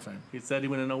not in the oh- Hall of Fame. He said he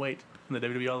went in 08 in the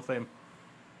WWE Hall of Fame.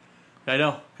 I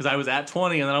know, because I was at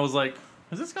 20, and then I was like,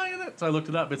 is this guy in it? So I looked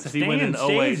it up. It said he went in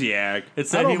 08. Stasiak. It I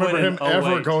said don't he went remember in him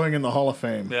 08. ever going in the Hall of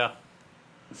Fame. Yeah.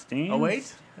 Stan?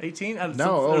 08? 18?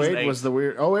 No, There's an 08 was the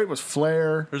weird. 08 was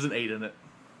Flair. There's an 8 in it.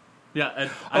 Yeah.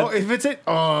 And If it's it,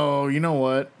 you know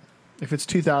what? If it's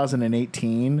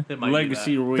 2018, it might be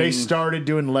Legacy that. Ring. they started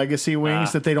doing legacy wings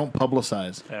Ah. that they don't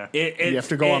publicize. There. You have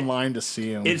to go online to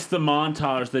see them. It's the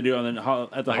montage they do on the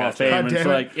at the I Hall of gotcha. Fame. God and damn it's it.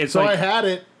 like it's so like I had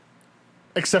it,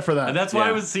 except for that. And that's why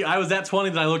Yeah. I was at 20,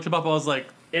 then I looked him up, I was like,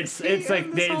 it's in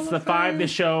like this Hall it's of the 5 to Fame?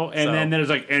 show, and So- then there's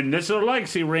like, and this is a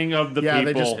legacy ring of the yeah,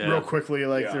 people. they just Yeah. real quickly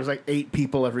Yeah. there's like 8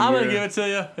 people every I'm year. going to give it to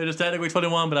you. It is technically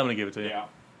 21, but I'm going to give it to you.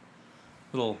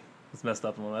 Yeah. It's messed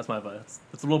up a little. That's my advice.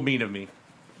 It's a little mean of me.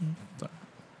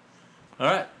 All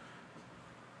right.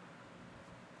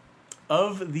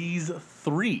 Of these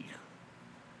 3,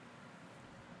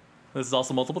 this is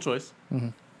also multiple choice.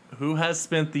 Who has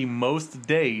spent the most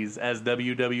days as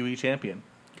WWE champion?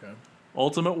 Okay.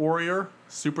 Ultimate Warrior,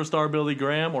 Superstar Billy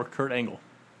Graham, or Kurt Angle?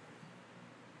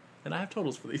 And I have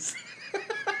totals for these.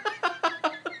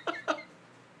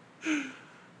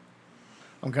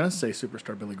 I'm gonna say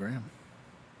Superstar Billy Graham.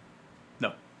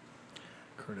 No,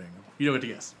 Kurt Angle. you don't get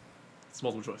to guess. It's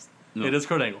multiple choice. No. It is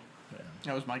Kurt Angle.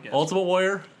 That was my guess. Ultimate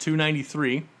Warrior,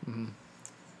 293.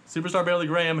 Superstar Billy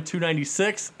Graham,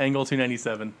 296. Angle,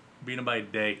 297. Beat him by a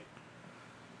day.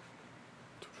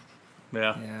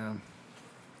 Yeah. Yeah.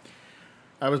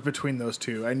 I was between those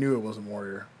two. I knew it wasn't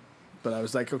Warrior, but I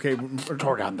was like, okay.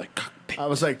 Tore down the cockpit. I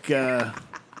was like,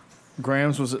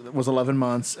 Graham's was 11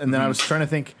 months, and then I was trying to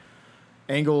think.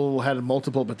 Angle had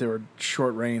multiple, but they were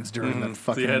short reigns during that So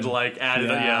fucking. you had to like add it.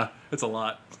 Yeah. Yeah, it's a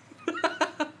lot.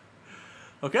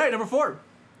 Okay, number 4.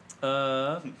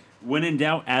 When in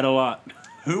doubt, add a lot.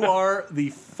 Who are the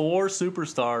 4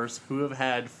 superstars who have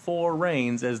had 4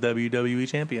 reigns as WWE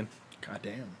champion? God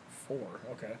damn, 4.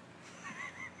 Okay.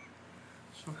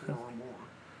 So 4 or more.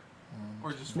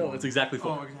 Or just No, one? it's exactly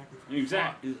 4. Oh,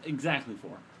 exactly. Exactly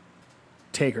 4.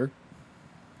 Taker.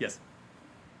 Yes.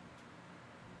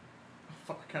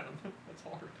 Fuck, I don't know. That's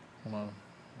hard. Hold on.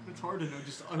 It's hard to know.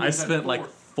 Just I spent like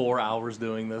 4 hours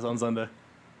doing this on Sunday.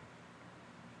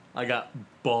 I got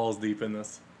balls deep in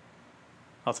this.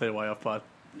 I'll tell you why off pod.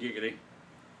 Giggity.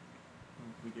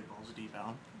 We get balls deep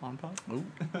out on pod. Ooh.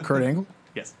 Kurt Angle.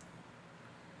 Yes.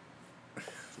 So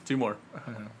 2 more.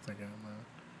 I don't think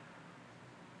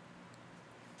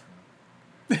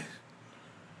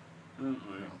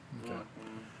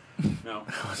No.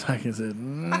 I was like, is it?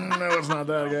 No, it's not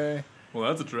that guy. Well,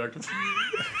 that's attractive.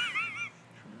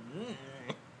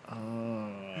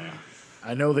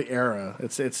 I know the era.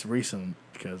 It's recent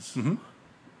because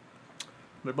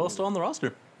They're both still on the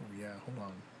roster. Oh, yeah, hold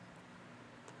on.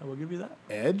 I will give you that.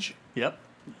 Edge? Yep.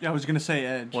 Yeah, I was gonna say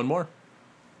Edge. One more.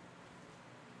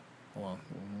 Hold on.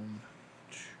 1,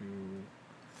 2.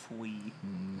 Flea.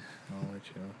 I'll let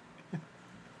you know.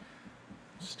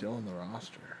 Still on the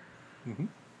roster.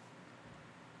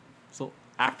 So,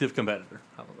 active competitor.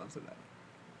 How about I say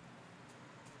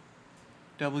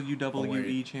that? WWE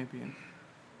wait. champion.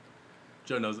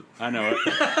 Joe knows it. I know it.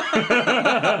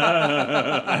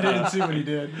 I didn't see what he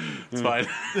did. It's fine.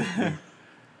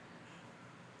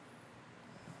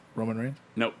 Roman Reigns?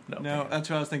 Nope. No, that's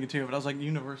what I was thinking too. But I was like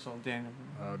Universal Daniel.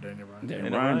 Oh, Daniel Bryan. Daniel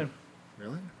Daniel Bryan. Bryan.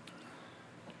 Really?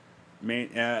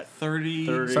 Main at 30.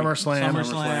 30.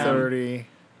 SummerSlam. 30.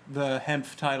 The hemp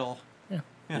title. Yeah.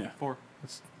 Yeah. Yeah. 4.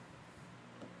 That's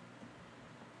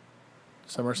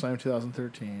SummerSlam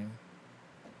 2013.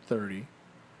 30.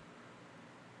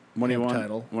 when he Hemp won.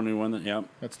 title. When he won the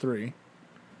That's 3.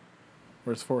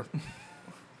 Where's 4th?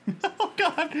 Oh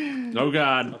God.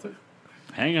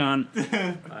 Hang on.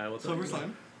 I will tell you.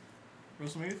 SummerSlam.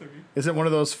 WrestleMania 30. Is it one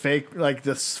of those fake, like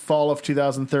this fall of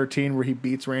 2013 where he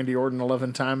beats Randy Orton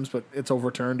 11 times, but it's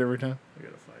overturned every time? I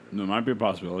gotta find it. There might be a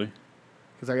possibility.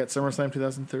 Because I got SummerSlam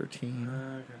 2013,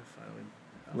 I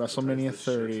gotta WrestleMania this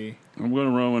shit. 30, I'm going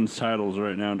to Roman's titles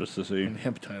right now just to see. and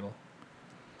hemp title.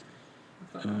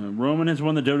 Roman has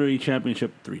won the WWE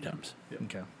Championship 3 times,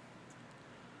 Okay.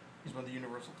 He's won the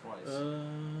Universal twice.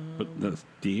 but that's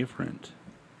different.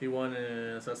 He won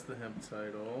his. That's the hemp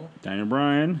title. Daniel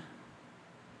Bryan.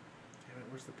 Damn it!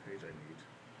 Where's the page I need?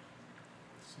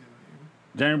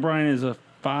 Daniel Bryan is a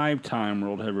 5-time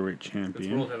World Heavyweight It's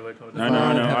Champion. World Heavyweight. I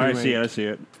know. I Heavyweight. see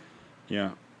it.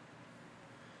 Yeah.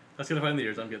 Let's gotta find the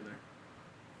years. I'm getting there.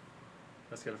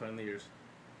 Let's gotta find the years.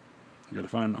 You got to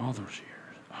find all those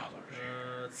years. All those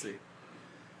years. Let's see.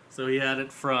 So he had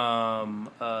it from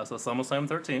SummerSlam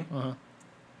 13,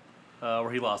 Uh-huh.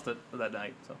 where he lost it that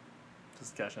night. So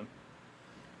just cash in.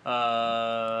 He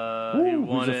Woo,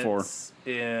 won who's a 4? it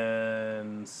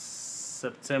in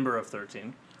September of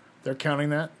 13. They're counting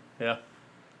that? Yeah,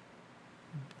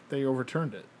 They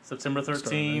overturned it. September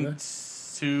Starting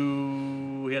 13th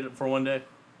to he had it for one day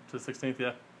to the 16th.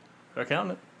 Yeah, they're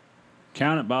counting it.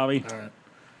 Count it, Bobby. All right.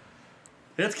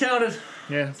 It's counted.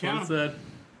 Yeah. That's what it said.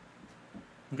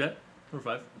 Okay, number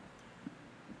 5.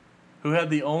 Who had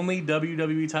the only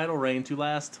WWE title reign to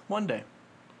last one day?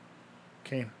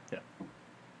 Kane. Yeah.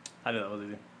 I knew that was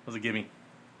easy. That was a gimme.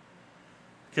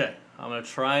 Okay, I'm going to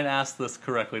try and ask this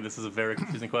correctly. This is a very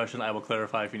confusing question. I will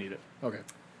clarify if you need it. Okay.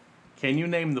 Can you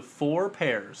name the 4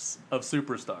 pairs of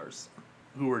superstars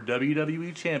who were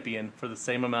WWE champion for the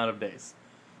same amount of days?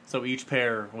 So each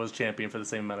pair was champion for the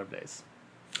same amount of days.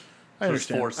 I So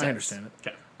there's understand. 4 sets. I understand it.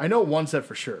 Okay. I know one set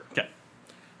for sure. Okay.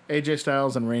 AJ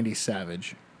Styles and Randy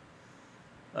Savage.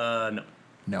 No.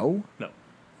 No? No.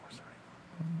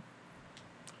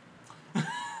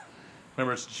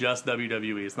 Remember, it's just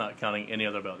WWE. It's not counting any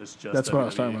other belt. It's just That's WWE. what I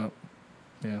was talking about.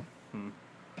 Yeah.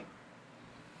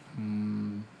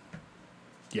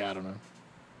 Yeah, I don't know.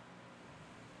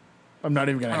 I'm not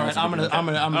even gonna. All right, hazard I'm a gonna. guess. I'm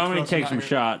gonna. I'm I'm gonna going to take throw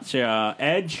some out here. shots.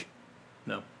 Edge.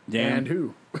 No. Damn. And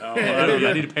who?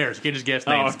 I need pairs. You can't just guess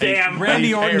names. damn. Randy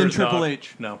Name Orton and pairs, Triple dog.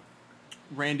 H. No.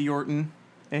 Randy Orton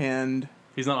and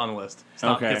He's not on the list.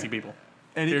 Stop Okay. kissing people.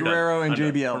 Eddie You're done. Guerrero and I'm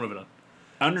done. JBL. We're moving on.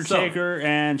 Undertaker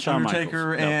and Shawn Undertaker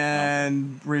Michaels. No,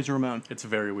 and Razor Ramon. It's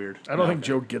very weird. I don't think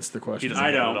Joe gets the He question. doesn't.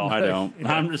 I Not at don't. all. I don't.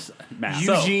 I'm just math.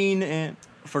 So- Eugene and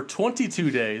For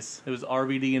 22 days, it was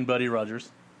RVD and Buddy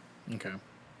Rogers. Okay.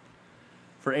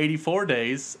 For 84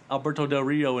 days, Alberto Del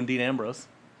Rio and Dean Ambrose.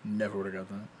 Never would have got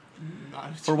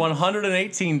that. For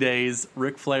 118 days,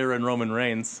 Ric Flair and Roman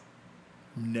Reigns.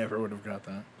 Never would have got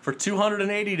that. For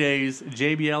 280 days,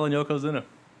 JBL and Yokozuna.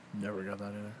 Never got that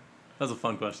either. That was a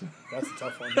fun question. That's a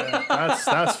tough one. Yeah.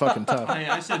 That's fucking tough. Hey,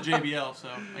 I said JBL, so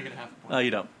I get a half a point.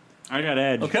 You don't. I got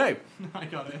Edge. Okay. I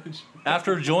got Edge.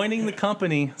 After joining the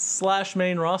company /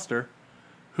 main roster,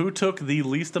 who took the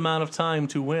least amount of time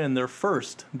to win their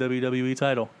first WWE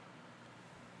title?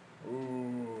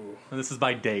 Ooh. And this is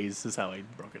by days, is how I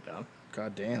broke it down.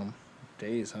 God damn.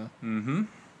 Days, huh?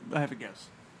 I have a guess.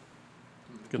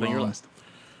 Good thing you're Well, last.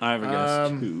 I have a guess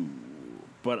Um, too,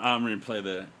 but I'm going to play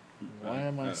the. Why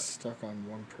am I stuck on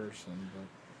one person?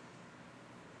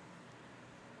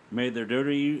 Made their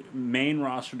WWE main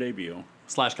roster debut.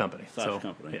 / company. / so,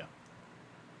 company. Yeah.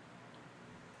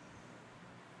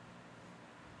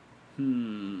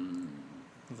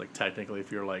 It's like technically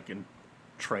if you're like in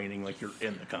training, like you're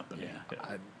in the company.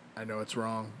 Yeah. I know it's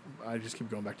wrong. I just keep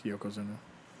going back to Yokozuna.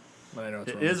 But I know it's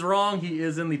It wrong. is wrong. He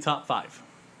is in the top 5.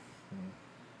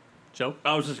 Joe?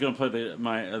 I was just going to play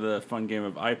the fun game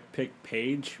of I pick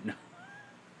Paige. No.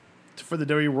 For the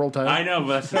WWE World title. I know, but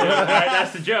that's the joke. All right,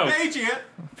 that's the joke.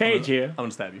 Page you. I'm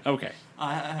gonna stab you. Okay.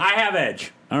 I have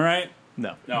Edge. All right.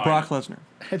 No. No, Brock Lesnar.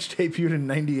 Edge debuted in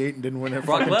 '98 and didn't win it.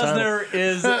 Brock Lesnar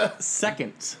is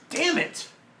second. Damn it!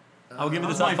 I'll give you the That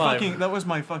was top my five. that was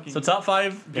my fucking. So top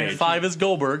five. Page. 5 is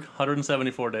Goldberg,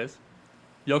 174 days.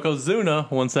 Yokozuna,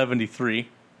 173.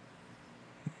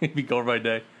 He'd be Goldberg by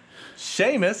day.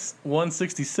 Sheamus,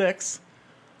 166.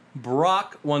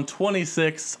 Brock,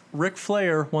 126. Ric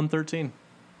Flair, 113.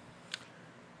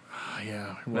 Oh,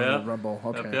 yeah, he won Yeah. the Rumble.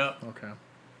 Okay. Yep. Okay.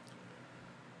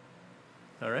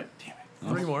 All right. Damn it.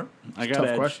 3 more. I got Tough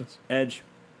Edge. questions. Edge.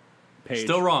 Page.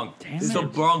 Still wrong. Damn Still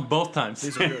it. wrong both times.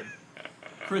 These are good.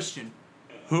 Christian.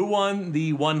 Who won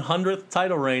the 100th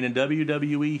title reign in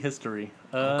WWE history?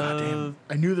 God damn.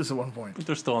 I knew this at one point.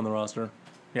 They're still on the roster.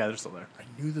 Yeah, they're still there.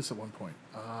 I knew this at one point.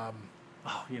 Oh,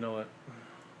 you know what?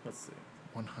 Let's see.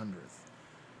 100th.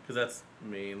 Because that's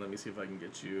mean. Let me see if I can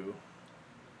get you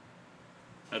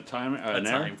A time. a An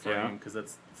time frame. Yeah. Because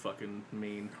that's fucking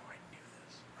mean.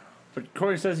 But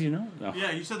Corey says you know. No.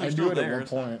 Yeah, you said I they're knew still it there.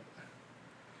 at one point.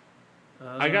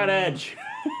 I got Edge.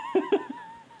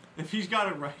 If he's got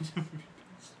it right.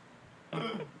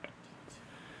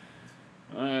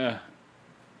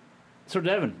 So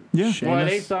Devin. Yeah. Why Sheamus.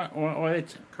 they thought? Why they?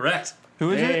 Correct.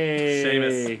 Who is it? Hey.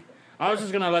 Sheamus. I was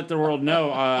just gonna let the world know.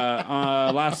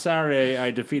 Last Saturday,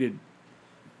 I defeated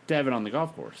Devin on the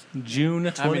golf course. June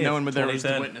 20th, I mean, no one but there was to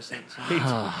 2010. witness it.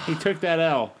 So. He took that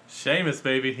L. Sheamus,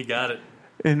 baby. He got it.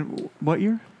 In what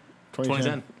year?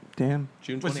 2010. Damn.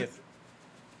 June Was 20th.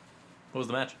 What was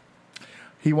the match?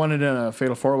 He won it in a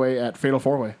Fatal 4-Way at Fatal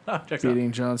 4-Way, Ah, checks out.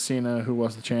 beating John Cena, who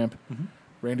was the champ,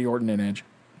 Randy Orton, and Edge.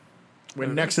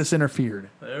 When Nexus interfered.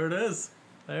 There it is.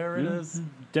 There it is.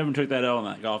 Devin took that L on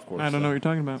that golf course. I don't know what you're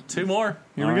talking about. 2 more.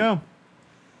 Here we All go.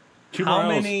 Two How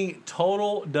more Ls. many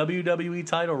total WWE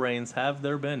title reigns have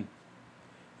there been?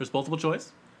 There's multiple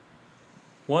choice.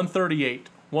 138,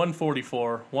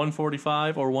 144,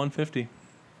 145, or 150.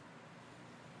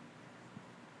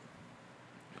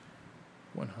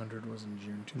 100 was in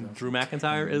June 2000. Drew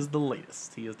McIntyre is the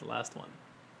latest. He is the last one.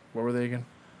 What were they again?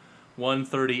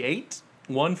 138,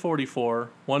 144,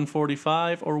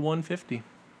 145, or 150.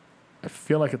 I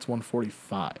feel like it's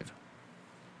 145.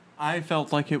 I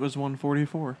felt like it was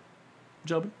 144.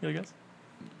 Joby, you got a guess?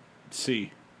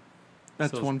 C.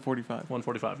 That's So- 145.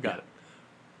 145. Got it.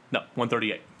 No,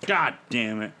 138. God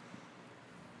damn it.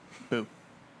 Boo.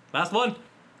 Last one. Can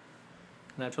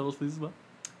I have totals, please, as well?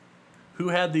 Who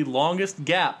had the longest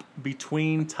gap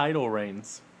between title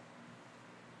reigns?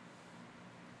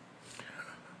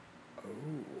 Oh.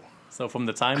 So from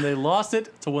the time they lost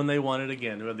it to when they won it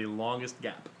again, who had the longest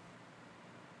gap?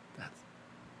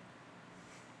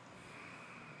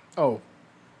 Oh.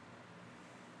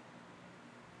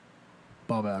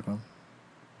 Bob Backlund.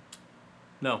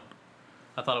 No.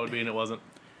 I thought it would be, and it wasn't.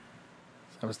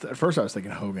 At first I was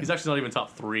thinking Hogan. He's actually not even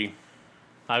top 3.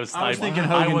 I was thinking I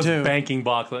Hogan, was too. banking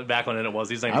Backlund, and it was.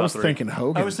 He's not even I top was 3. thinking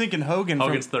Hogan. I was thinking Hogan.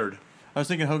 Hogan's From, third. I was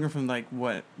thinking Hogan from like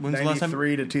what? When's the last time?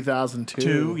 93 to 2002.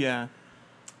 2. Yeah.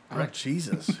 Oh,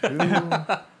 Jesus.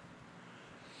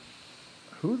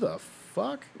 Who the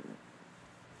fuck?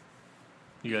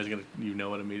 You guys are gonna, you know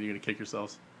what I mean? You're gonna kick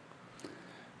yourselves.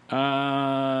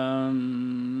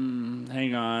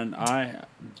 Hang on.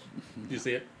 Do you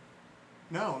see it?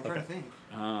 No, I'm trying to think.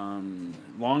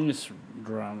 Longest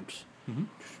drought. Mhm.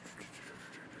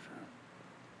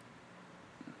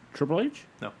 Triple H?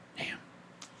 No.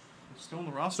 Still on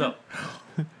the roster. So,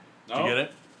 did you get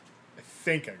it? I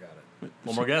think I got it.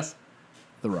 One more guess.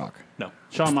 The Rock. No.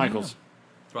 Shawn Michaels.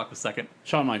 Brock was second.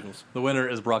 Shawn Michaels. The winner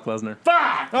is Brock Lesnar.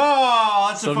 Oh,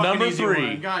 that's So a fucking number easy 3.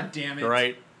 one. God damn it.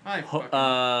 Right. I fucking-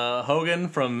 Hogan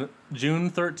from June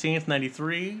 13th,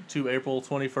 93 to April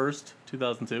 21st,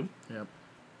 2002. Yep.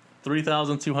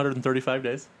 3,235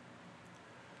 days.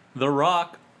 The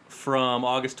Rock from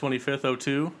August 25th,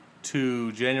 02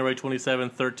 to January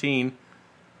 27th, 13,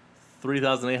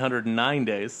 3,809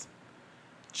 days.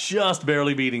 Just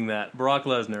barely beating that. Brock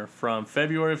Lesnar from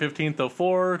February 15th,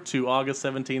 04 to August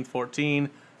 17th, 14,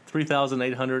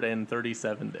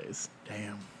 3,837 days.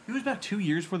 Damn. It was about 2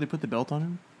 years before they put the belt on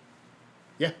him.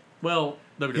 Yeah. Well,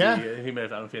 WWE, Yeah. he may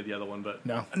have, I don't know if he had the other one, but.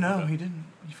 No. No, he didn't.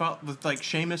 He fought with like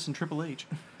Sheamus and Triple H.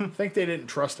 I think they didn't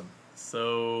trust him.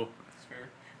 So, That's fair.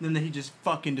 And then he just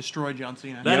fucking destroyed John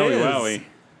Cena. That Yowie is- wowie.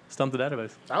 Stump the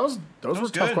database. Those were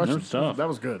was tough good. questions. That was tough. That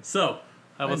was good. So,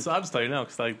 I'll just tell you now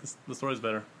because like the story's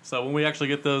better. So when we actually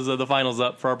get those the finals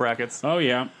up for our brackets, Oh,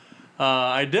 yeah.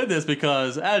 I did this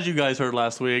because as you guys heard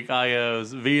last week, I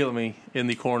was vehemently in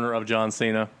the corner of John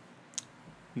Cena.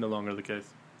 No longer the case.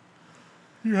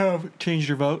 You have changed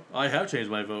your vote. I have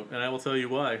changed my vote, and I will tell you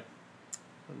why.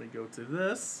 Let me go to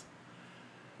this.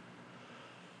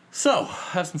 So,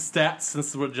 I have some stats. This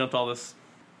is what jumped all this.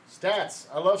 Stats.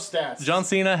 I love stats. John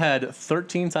Cena had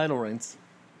 13 title reigns.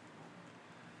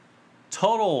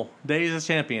 Total days as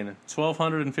champion,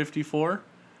 1,254.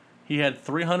 He had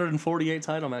 348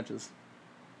 title matches.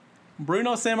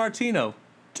 Bruno Sammartino,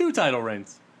 2 title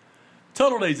reigns.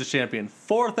 Total days as champion,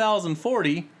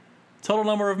 4,040. Total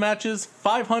number of matches,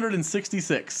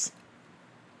 566.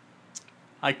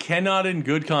 I cannot in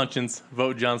good conscience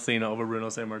vote John Cena over Bruno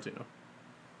Sammartino.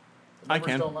 I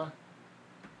can. Don't lie.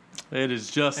 It is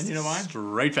just And you know why?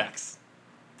 straight facts.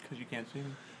 Because you can't see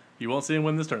him. You won't see him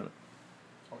win this tournament.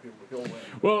 He'll win.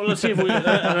 Well, let's see if we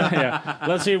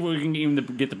let's see if we can even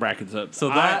get the brackets up. So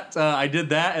that I did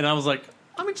that, and I was like,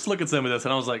 let me just look at some of this,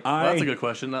 and I was like, well, that's a good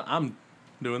question. I'm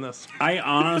doing this. I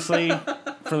honestly,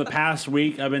 for the past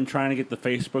week, I've been trying to get the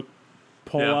Facebook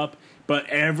poll Yeah. up, but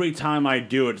every time I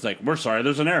do it, it's like, we're sorry,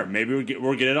 there's an error. Maybe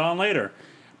we'll get it on later.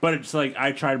 But it's like,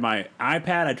 I tried my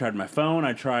iPad, I tried my phone,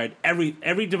 I tried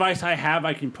every device I have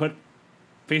I can put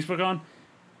Facebook on.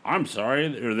 I'm sorry,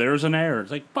 there's an error.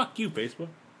 It's like, fuck you, Facebook.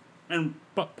 And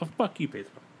fuck you,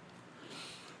 Facebook.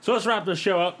 So let's wrap this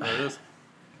show up. There it is.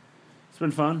 It's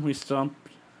been fun. We stumped.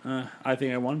 I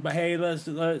think I won. But hey,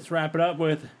 let's wrap it up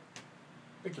with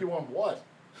I think you won what?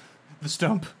 The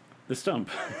stump. the stump.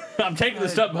 I'm taking the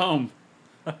stump home.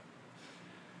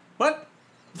 What?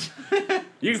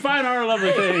 You can find our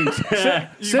lovely things.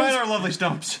 You find our lovely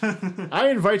stumps. I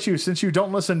invite you, since you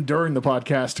don't listen during the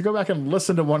podcast, to go back and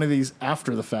listen to one of these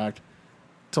after the fact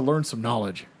to learn some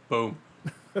knowledge. Boom.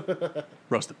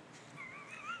 Roasted.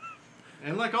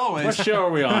 And like always, What show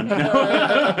are we on?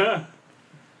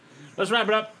 Let's wrap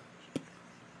it up.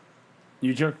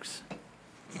 You jerks.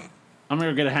 I'm going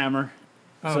to go get a hammer.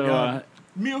 Oh, God.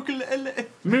 Ukulele.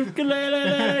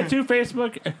 Ukulele to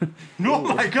Facebook. Oh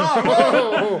my God!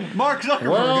 Whoa. Mark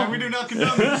Zuckerberg, Well. we do not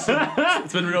condone this.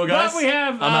 It's been real, guys. But we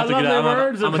have I'm about to lovely get out.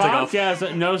 words I'm and gonna take off. podcasts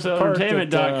at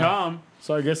nosoentertainment.com.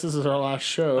 So I guess this is our last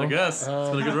show. I guess. It's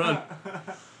been a good run.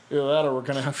 Either that or we're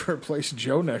going to have to replace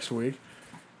Joe next week.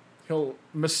 He'll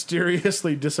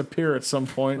mysteriously disappear at some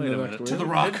point Wait in a the next minute. week. To the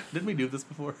rock. Didn't we do this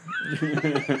before?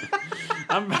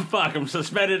 I'm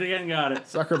suspended again. Got it.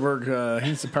 Zuckerberg,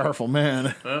 he's a powerful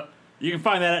man. You can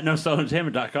find that at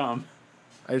nosoentertainment.com.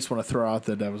 I just want to throw out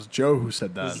that that was Joe who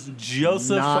said that.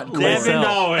 Joseph Not Devin Lacelle.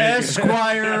 Owen.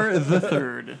 Esquire the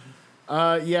Third.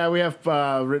 Yeah, we have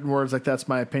written words like That's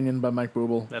My Opinion by Mike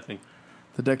Booble. That thing.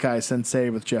 The Dekai Sensei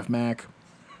with Jeff Mack.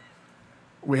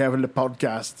 We have the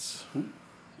podcasts.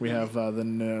 We have the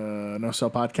No Cell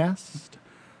Podcast,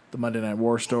 the Monday Night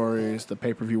War Stories, the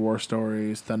Pay-Per-View War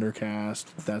Stories, Thundercast,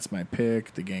 That's My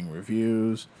Pick, the Gang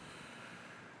Reviews,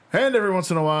 and every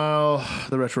once in a while,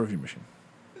 the Retro Review Machine.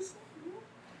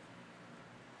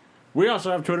 We also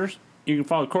have Twitters. You can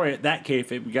follow Corey at that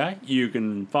kayfabe guy. You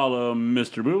can follow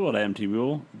Mr. Booble at MT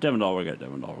Booble. Devin Dahlberg at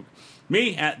Devin Dahlberg.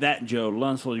 Me at that Joe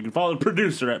Lunsford. You can follow the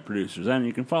producer at Producers. And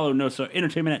you can follow No So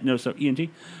Entertainment at No So ENT.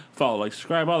 Follow, like,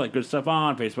 subscribe, all that good stuff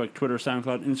on Facebook, Twitter,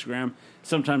 SoundCloud, Instagram,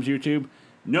 sometimes YouTube.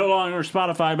 No longer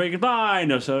Spotify, but you can find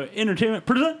No So Entertainment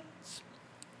presents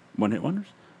One Hit Wonders.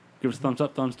 Give us a thumbs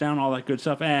up, thumbs down, all that good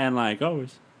stuff. And like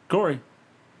always, Corey,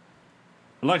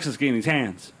 Alexis getting these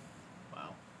hands.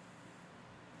 Wow.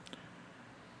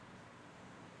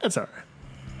 That's all right.